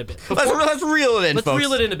reel it in a bit. Let's reel it in, folks. Let's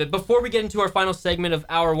reel it in a bit. Before we get into our final segment of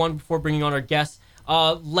Hour 1, before bringing on our guests,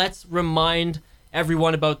 let's remind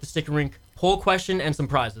everyone about the Stick and Rink poll question and some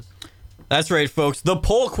prizes. That's right, folks. The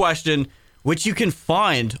poll question, which you can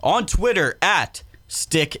find on Twitter at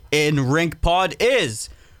StickInRinkPod, is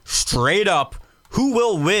straight up, who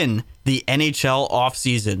will win the NHL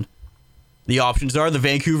offseason? The options are the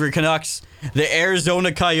Vancouver Canucks, the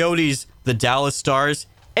Arizona Coyotes, the Dallas Stars,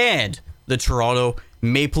 and the Toronto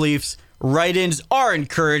Maple Leafs. Write-ins are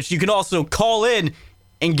encouraged. You can also call in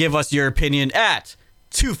and give us your opinion at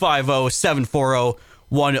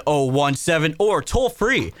 250-740-1017 or toll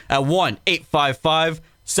free at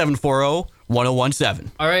 1-855-740-1017.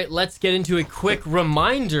 All right, let's get into a quick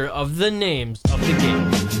reminder of the names of the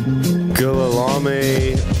game.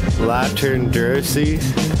 Gulalame, Latern Jersey,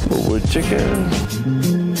 Wood Chicken.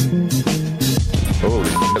 Holy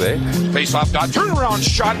shit, eh? Face off dot, turnaround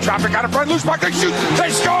shot, traffic out of front, loose puck, they shoot,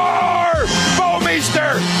 they score!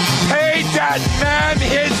 Bowmeister paid that man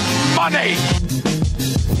his money!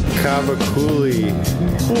 Kavakuli.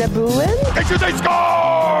 Nabulin? They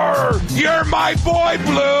score! You're my boy,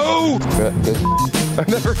 Blue! I've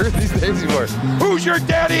never heard these names before. Who's your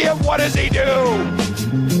daddy and what does he do?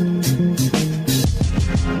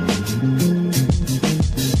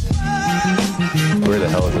 Where the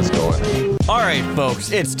hell is this going? All right,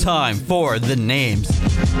 folks, it's time for the names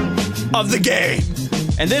of the game.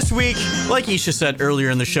 And this week, like Isha said earlier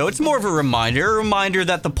in the show, it's more of a reminder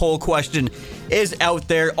that the poll question is out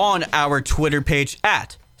there on our Twitter page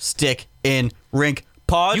at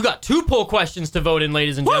StickInRinkPod. You got 2 poll questions to vote in,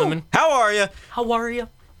 ladies and gentlemen. How are you? How are you?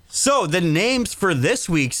 So the names for this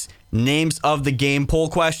week's names of the game poll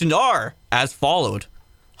question are as followed.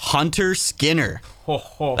 Hunter Skinner.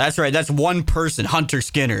 That's right, that's one person, Hunter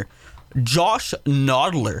Skinner. Josh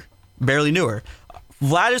Nodler, barely knew her.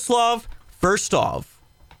 Vladislav Firstov.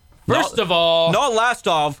 First of all. Not last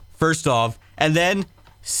of, first of. And then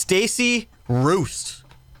Stacy Roost.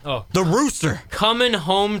 Oh. The Rooster. Coming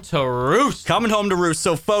home to roost. Coming home to roost.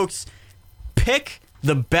 So, folks, pick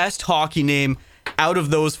the best hockey name out of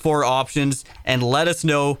those 4 options and let us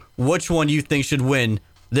know which one you think should win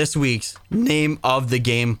this week's name of the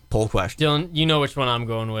game poll question. Dylan, you know which one I'm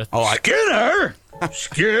going with. Oh, Skinner!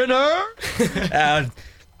 Skinner!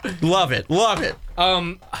 Love it.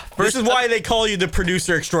 This is why they call you the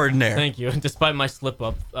producer extraordinaire. Thank you, despite my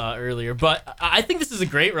slip-up earlier. But I think this is a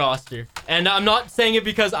great roster. And I'm not saying it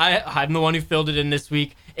because I'm the one who filled it in this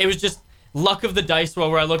week. It was just luck of the dice roll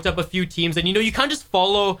where I looked up a few teams. And, you kind of just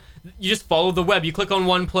follow the web. You click on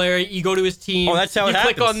one player, you go to his team. Oh, that's how it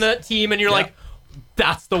happens. You click on the team, and you're like,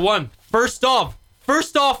 that's the one. First off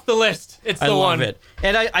the list. It's the one. I love it.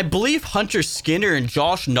 And I believe Hunter Skinner and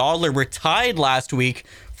Josh Nodler were tied last week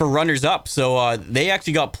for runners-up. So they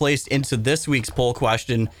actually got placed into this week's poll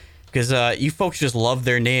question because you folks just love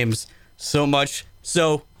their names so much.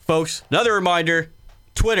 So, folks, another reminder,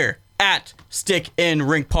 Twitter, at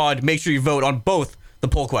StickInRinkPod. Make sure you vote on both the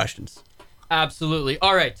poll questions. Absolutely.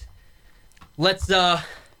 All right. Let's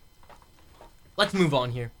move on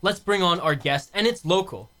here. Let's bring on our guest, and it's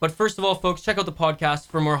local. But first of all, folks, check out the podcast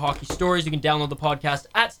for more hockey stories. You can download the podcast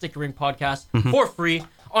at StickInRink Podcast for free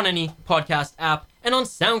on any podcast app and on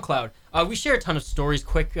SoundCloud. We share a ton of stories,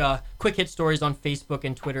 quick hit stories on Facebook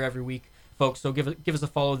and Twitter every week. folks. So give us a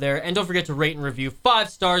follow there. And don't forget to rate and review 5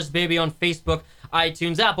 stars, baby, on Facebook,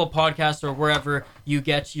 iTunes, Apple Podcasts, or wherever you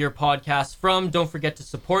get your podcasts from. Don't forget to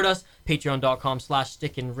support us.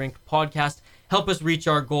 Patreon.com/StickInRink podcast. Help us reach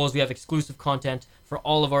our goals. We have exclusive content for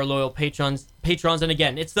all of our loyal patrons. And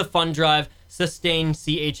again, it's the fund drive. Sustain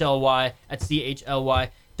CHLY at CHLY.ca.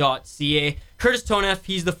 Curtis Toneff,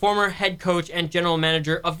 he's the former head coach and general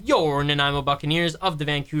manager of your Nanaimo Buccaneers of the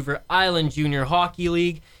Vancouver Island Junior Hockey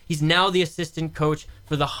League. He's now the assistant coach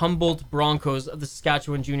for the Humboldt Broncos of the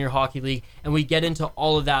Saskatchewan Junior Hockey League. And we get into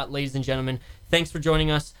all of that, ladies and gentlemen. Thanks for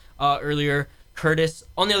joining us earlier, Curtis.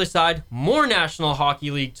 On the other side, more National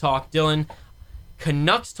Hockey League talk. Dylan,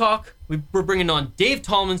 Canucks talk. We're bringing on Dave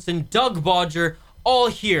Tomlinson, Doug Bodger, all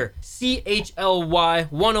here. CHLY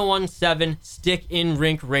 1017 Stick in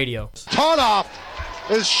Rink Radio. Toneff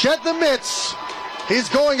is shed the mitts. He's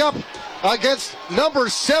going up against number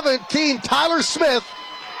 17, Tyler Smith.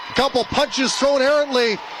 A couple punches thrown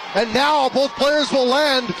errantly, and now both players will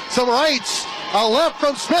land some rights. A left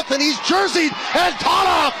from Smith, and he's jerseyed, and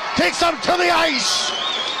Toneff takes him to the ice.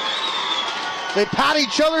 They pat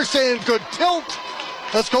each other, saying, good tilt.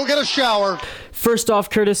 Let's go get a shower. First off,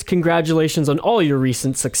 Curtis, congratulations on all your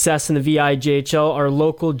recent success in the VIJHL, our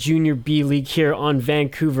local Junior B League here on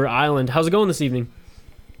Vancouver Island. How's it going this evening?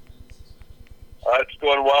 It's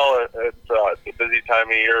going well. It's a busy time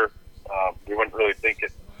of year. We wouldn't really think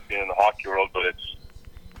it being in the hockey world, but it's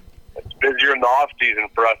busier in the off season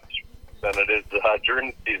for us than it is during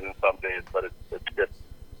the season some days, but it's good.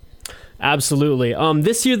 Absolutely.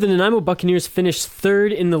 This year, the Nanaimo Buccaneers finished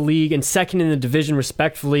 3rd in the league and 2nd in the division,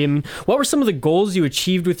 respectively. I mean, what were some of the goals you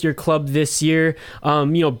achieved with your club this year?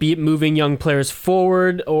 Be it moving young players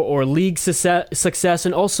forward or league success,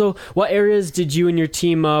 and also what areas did you and your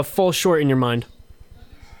team fall short in your mind?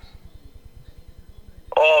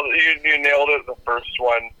 Well, you nailed it. The first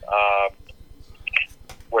one,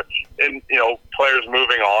 players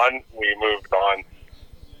moving on. We moved on.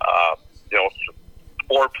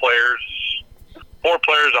 4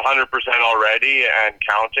 players 100% already and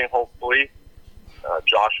counting, hopefully.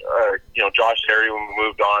 Josh Harry, when we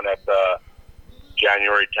moved on at the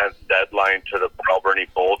January 10th deadline to the Alberni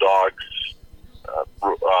Bulldogs.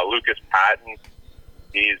 Lucas Patton,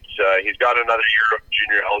 he's got another year of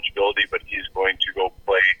junior eligibility, but he's going to go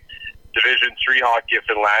play Division III hockey at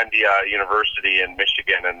Finlandia University in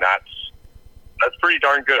Michigan, and that's pretty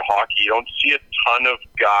darn good hockey. You don't see a ton of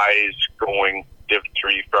guys going Div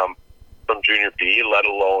 3 from Junior B, let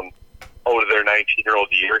alone out of their 19-year-old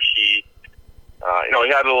year. He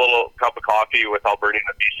had a little cup of coffee with Alberta in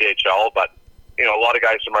the BCHL, but a lot of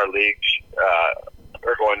guys from our leagues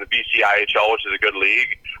are going to BCIHL, which is a good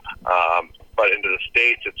league. But into the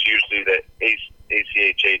States, it's usually the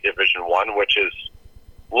ACHA Division 1, which is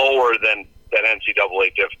lower than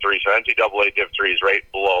NCAA Div 3. So NCAA Div 3 is right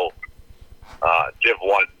below Div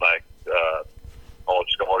 1, like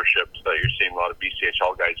college scholarships that you're seeing a lot of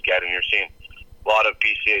BCHL guys get, and you're seeing a lot of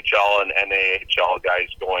BCHL and NAHL guys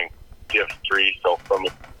going Div 3. So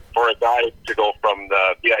for a guy to go from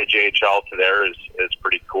the BIJHL to there is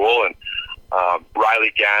pretty cool. And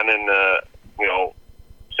Riley Gannon,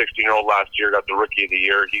 16-year-old last year, got the Rookie of the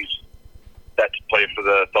Year. He's set to play for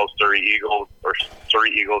the South Surrey Eagles, or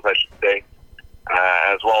Surrey Eagles, I should say,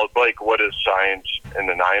 as well as Blake Wood is signed in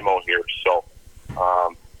Nanaimo here. So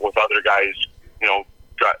with other guys,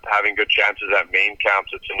 having good chances at main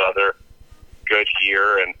camps, it's another good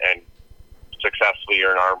year and successful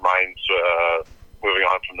year in our minds, moving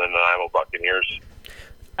on from the Nanaimo Buccaneers.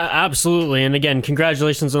 Absolutely. And again,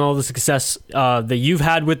 congratulations on all the success that you've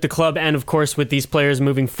had with the club and, of course, with these players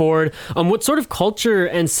moving forward. What sort of culture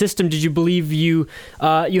and system did you believe you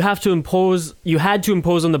had to impose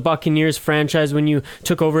on the Buccaneers franchise when you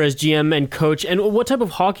took over as GM and coach? And what type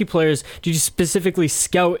of hockey players did you specifically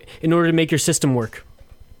scout in order to make your system work?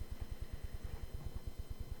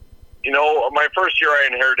 My first year I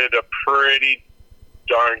inherited a pretty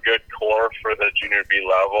darn good core for the Junior B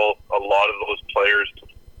level. A lot of those players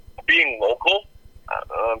being local.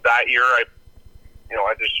 That year, I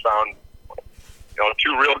just found,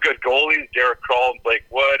 2 real good goalies, Derek Kroll and Blake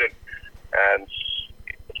Wood, and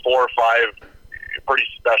 4 or 5 pretty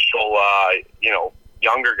special,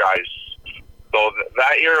 younger guys. So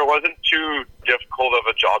that year, it wasn't too difficult of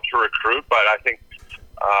a job to recruit, but I think,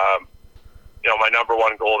 my number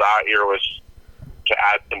one goal that year was to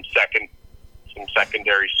add some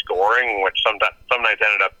secondary scoring, which sometimes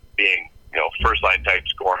ended up being first line type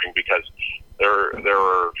scoring, because there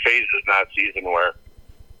were phases in that season where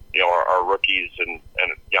our rookies and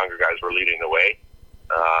younger guys were leading the way,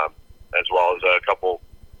 as well as a couple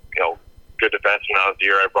good defensemen. Out of the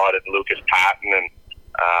year, I brought in Lucas Patton and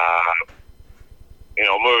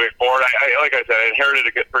moving forward, I like I said, I inherited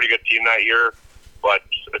a pretty good team that year, but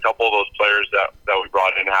a couple of those players that we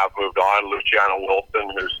brought in have moved on. Luciano Wilson,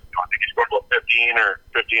 who's I think he scored about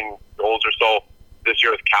 15 goals or so this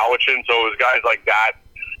year with Cowichan. So it was guys like that,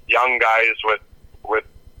 young guys with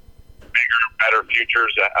bigger, better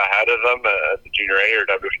futures ahead of them at the junior A or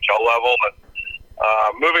WHL level. And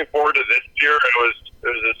moving forward to this year, it was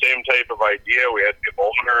the same type of idea. We had the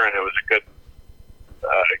owner, and it was a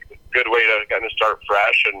good way to kind of start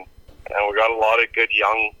fresh, and we got a lot of good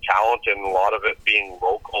young talent, and a lot of it being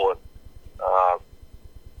local. And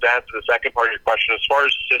to answer the second part of your question, as far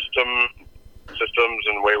as systems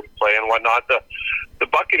and the way we play and whatnot, the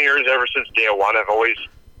Buccaneers, ever since day one, have always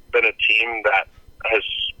been a team that has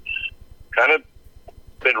kind of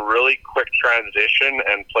been really quick transition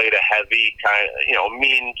and played a heavy kind of,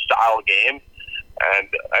 mean style game. And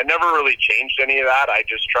I never really changed any of that. I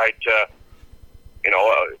just tried to,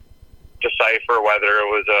 decipher whether it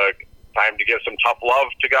was a time to give some tough love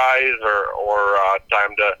to guys or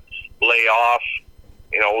time to lay off.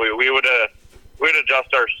 We would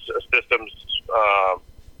adjust our systems,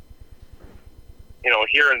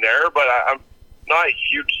 here and there, but I'm not a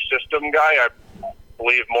huge system guy. I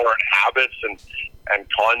believe more in habits and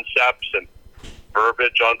concepts and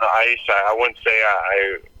verbiage on the ice. I wouldn't say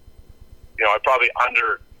I probably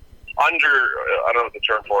under I don't know what the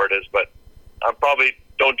term for it is, but I probably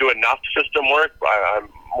don't do enough system work. I'm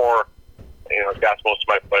more, to ask most of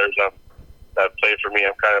my players that play for me,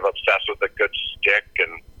 I'm kind of obsessed with a good stick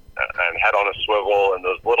and head on a swivel and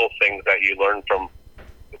those little things that you learn from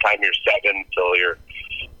the time you're 7 till you're,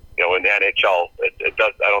 in the NHL. It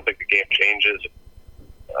does. I don't think the game changes.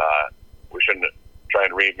 We shouldn't try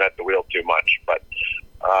and reinvent the wheel too much. But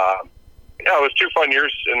it was 2 fun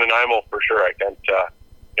years in Nanaimo for sure. I can't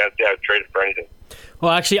say I'd trade it for anything.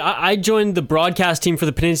 Well, actually, I joined the broadcast team for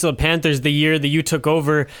the Peninsula Panthers the year that you took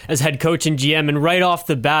over as head coach and GM, and right off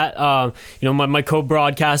the bat, my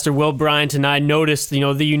co-broadcaster Will Bryant and I noticed, the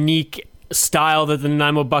unique style that the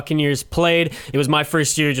Nanaimo Buccaneers played. It was my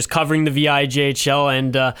first year just covering the VIJHL,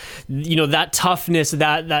 and that toughness,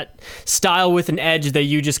 that style with an edge that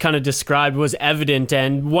you just kind of described was evident,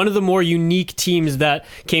 and one of the more unique teams that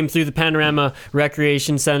came through the Panorama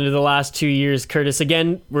Recreation Center the last 2 years. Curtis,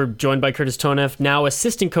 again, we're joined by Curtis Toneff, now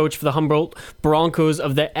assistant coach for the Humboldt Broncos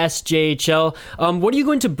of the SJHL. What are you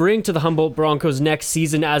going to bring to the Humboldt Broncos next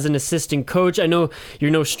season as an assistant coach? I know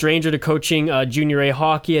you're no stranger to coaching junior A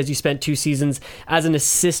hockey, as you spent 2 seasons as an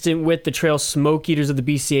assistant with the Trail Smoke Eaters of the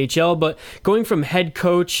BCHL, but going from head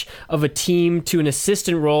coach of a team to an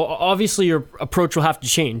assistant role, obviously your approach will have to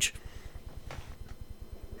change.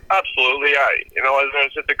 Absolutely. As an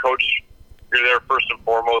assistant coach, you're there first and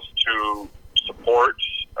foremost to support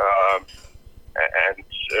and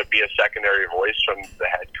be a secondary voice from the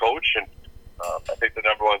head coach. And I think the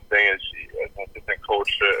number one thing is, as an assistant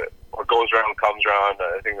coach, what goes around comes around.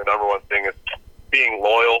 I think the number one thing is being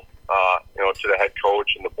loyal to the head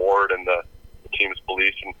coach and the board and the team's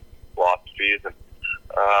beliefs and philosophies. And,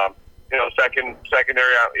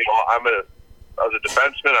 secondary, as a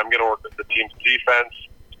defenseman, I'm going to work with the team's defense.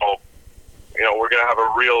 So, we're going to have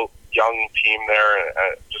a real young team there,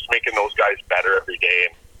 just making those guys better every day.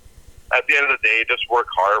 And at the end of the day, just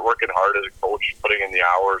working hard as a coach, putting in the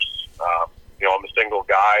hours. I'm a single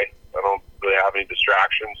guy. I don't really have any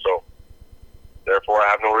distractions, so therefore I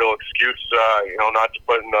have no real excuse, not to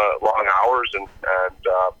put in the long hours and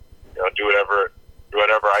do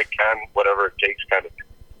whatever I can, whatever it takes, kind of thing.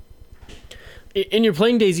 In your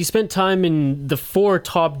playing days, you spent time in the 4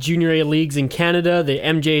 top junior A leagues in Canada, the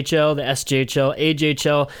MJHL, the SJHL,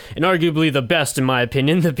 AJHL, and arguably the best, in my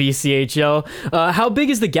opinion, the BCHL. How big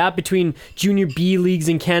is the gap between junior B leagues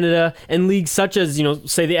in Canada and leagues such as,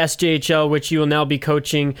 say the SJHL, which you will now be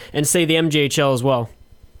coaching, and say the MJHL as well?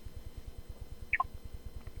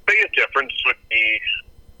 Biggest difference would be,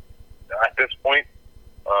 at this point,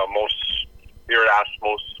 if you were to ask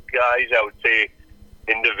most guys, I would say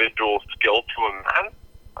individual skill to a man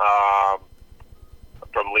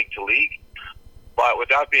from league to league. But with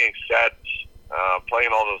that being said, playing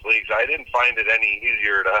all those leagues, I didn't find it any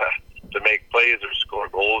easier to make plays or score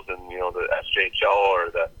goals than the SJHL or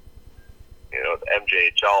the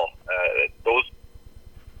MJHL. Those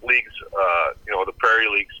leagues, the Prairie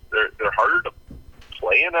leagues, they're harder to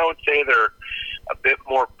play in. I would say they're a bit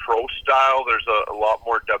more pro style. There's a lot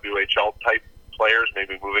more WHL type players,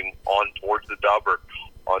 maybe moving on towards the dub or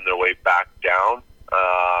on their way back down.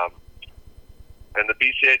 And the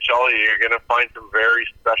BCHL, you're going to find some very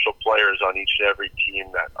special players on each and every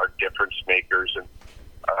team that are difference makers, and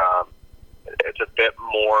it's a bit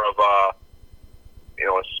more of a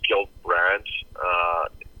skilled brand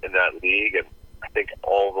in that league. And I think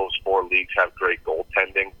have great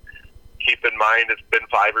goaltending. Keep in mind, it's been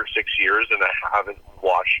 5 or 6 years, and I haven't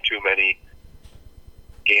watched too many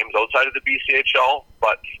games outside of the BCHL.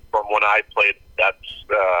 But from when I played, that's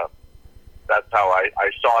how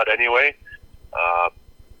I saw it anyway.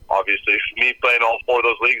 Obviously, for me playing all 4 of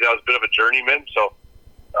those leagues, I was a bit of a journeyman, so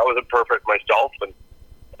I wasn't perfect myself. And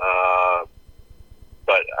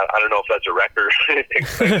but I don't know if that's a record or anything.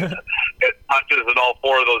 It touches in all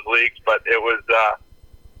 4 of those leagues, but it was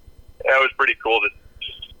pretty cool to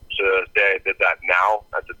say I did that now.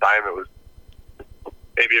 At the time, it was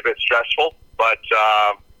maybe a bit stressful, but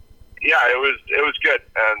yeah, it was good.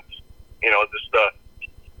 And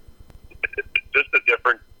just the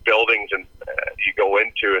different buildings and you go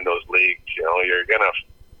into in those leagues, you're gonna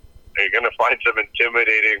find some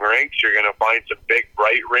intimidating rinks. You're gonna find some big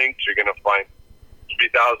bright rinks. You're gonna find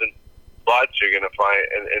 3,000 butts. You're gonna find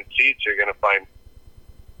and seats. You're gonna find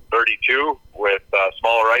 32 with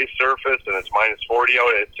smaller ice surface, and it's -40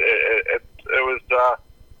 out. It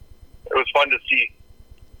was fun to see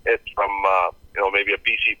it from maybe a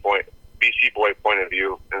BC boy point of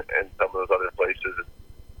view, and some of those other places, and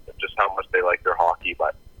just how much they like their hockey.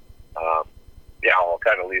 But yeah, I'll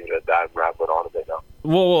kind of leave it at that and wrap it on a bit now.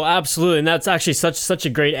 Well, absolutely, and that's actually such a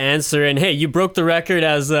great answer. And hey, you broke the record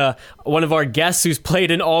as one of our guests who's played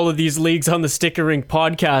in all of these leagues on the StickInRink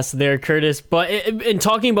podcast there, Curtis. But in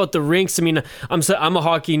talking about the rinks, I mean, I'm a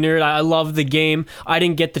hockey nerd. I love the game. I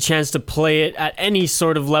didn't get the chance to play it at any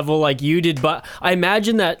sort of level like you did, but I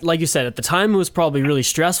imagine that, like you said, at the time it was probably really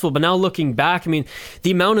stressful. But now looking back, I mean, the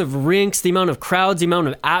amount of rinks, the amount of crowds, the amount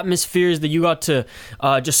of atmospheres that you got to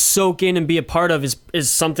just soak in and be a part of is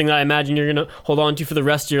something that I imagine you're going to hold on to for the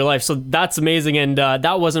rest of your life. So that's amazing, and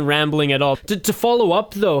that wasn't rambling at all. To follow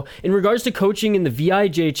up, though, in regards to coaching in the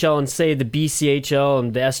VIJHL and, say, the BCHL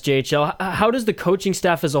and the SJHL, how does the coaching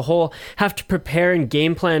staff as a whole have to prepare and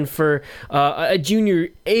game plan for a Junior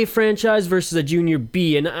A franchise versus a Junior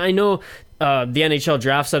B? And I know the NHL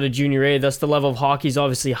drafts out of Junior A, thus the level of hockey is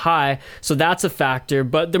obviously high, so that's a factor,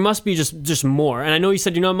 but there must be just more. And I know you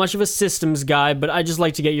said you're not much of a systems guy, but I'd just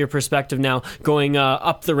like to get your perspective now going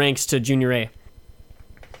up the ranks to Junior A.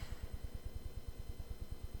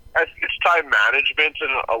 It's time management in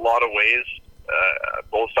a lot of ways,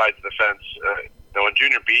 both sides of the fence. In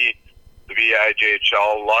Junior B, the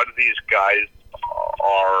VIJHL, a lot of these guys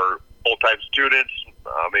are full-time students,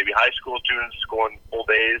 maybe high school students going full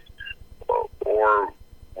days, or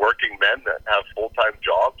working men that have full-time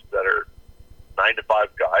jobs that are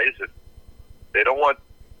 9-to-5 guys, and they don't want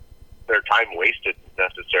their time wasted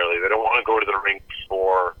necessarily. They don't want to go to the rink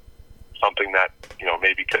for something that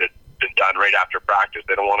maybe could have been done right after practice.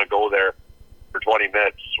 They don't want to go there for 20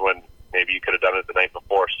 minutes when maybe you could have done it the night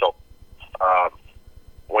before. So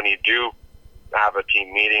when you do have a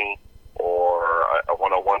team meeting or a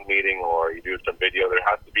one-on-one meeting, or you do some video, there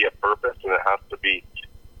has to be a purpose, and it has to be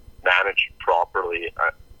managed properly.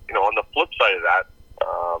 On the flip side of that,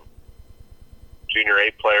 Junior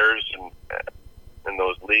A players in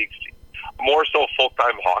those leagues, more so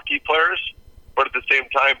full-time hockey players, but at the same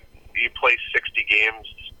time, you play 60 games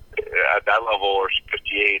at that level, or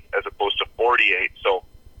 58 as opposed to 48. So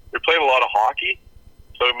you're playing a lot of hockey,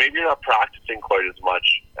 so maybe you're not practicing quite as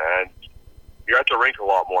much, and you're at the rink a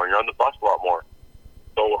lot more, and you're on the bus a lot more.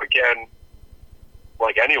 So again,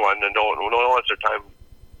 like anyone, no one wants their time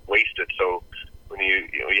wasted. So when you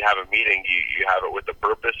have a meeting, you have it with a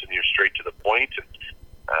purpose, and you're straight to the point. And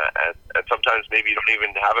sometimes maybe you don't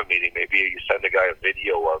even have a meeting. Maybe you send a guy a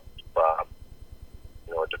video of a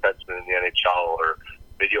defenseman in the NHL, or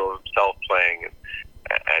video of himself playing,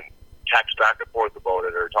 and text back and forth about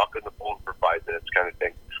it, or talk on the phone for 5 minutes, kind of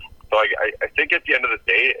thing. So I think at the end of the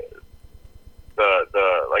day,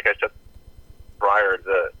 the like I said prior,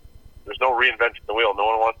 there's no reinventing the wheel. No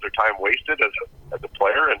one wants their time wasted as a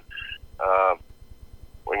player, and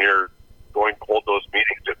when you're going to hold those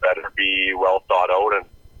meetings, it better be well thought out and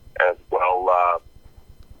well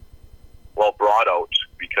brought out,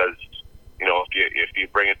 because if you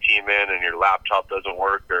bring a team in and your laptop doesn't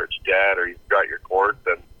work, or it's dead, or you've got your cord,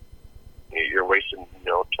 then you're wasting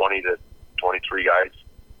 20 to 23 guys'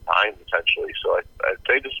 time essentially. So I'd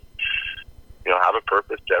say just have a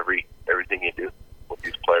purpose to everything you do with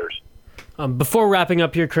these players. Before wrapping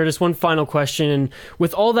up here, Curtis, one final question. And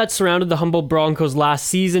with all that surrounded the Humboldt Broncos last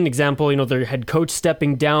season, example, their head coach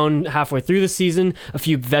stepping down halfway through the season, a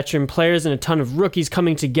few veteran players and a ton of rookies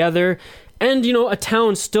coming together, and, a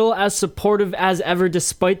town still as supportive as ever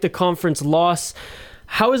despite the conference loss,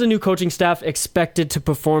 how is a new coaching staff expected to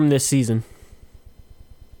perform this season?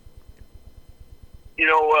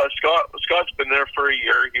 Scott's been there for a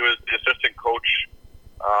year. He was the assistant coach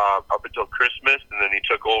up until Christmas, and then he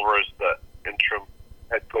took over as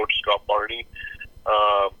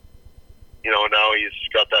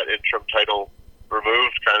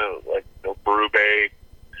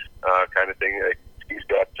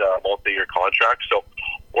contract. So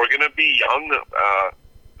we're going to be young.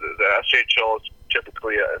 The SHL is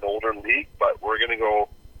typically an older league, but we're going to go,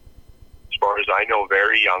 as far as I know,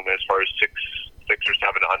 very young, as far as six or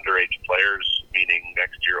seven underage players, meaning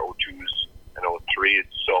next year 02s and 03s.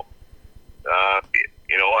 So,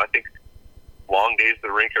 I think long days at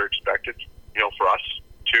the rink are expected, for us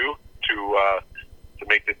too, to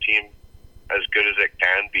make the team as good as it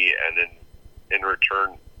can be, and in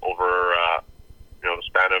return, over the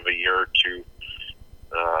span of a year or two,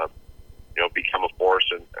 become a force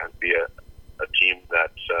and be a team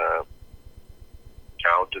that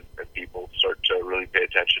count and people start to really pay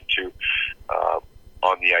attention to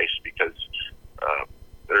on the ice, because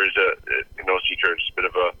there is no secret, it's a bit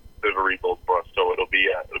of a rebuild for us. So it'll be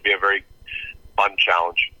a very fun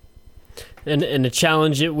challenge. And a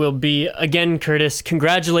challenge it will be. Again, Curtis,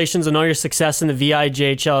 congratulations on all your success in the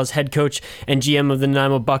VIJHL as head coach and GM of the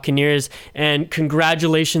Nanaimo Buccaneers, and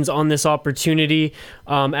congratulations on this opportunity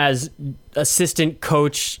as assistant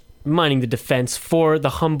coach minding the defense for the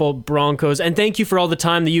Humboldt Broncos. And thank you for all the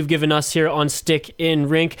time that you've given us here on Stick in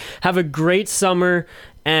Rink. Have a great summer,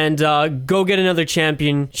 and go get another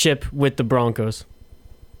championship with the Broncos.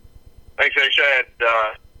 Thanks, Aisha, and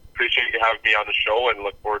appreciate you having me on the show, and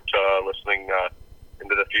look forward to listening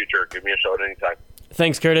into the future. Give me a shout anytime.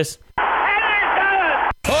 Thanks, Curtis.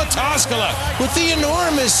 Toskala with the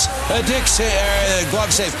enormous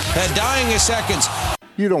glove save, dying of seconds.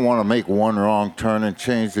 You don't want to make one wrong turn and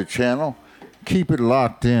change the channel. Keep it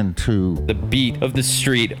locked in to the beat of the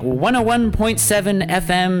street. 101.7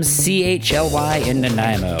 FM CHLY in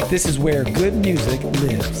Nanaimo. This is where good music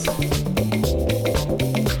lives.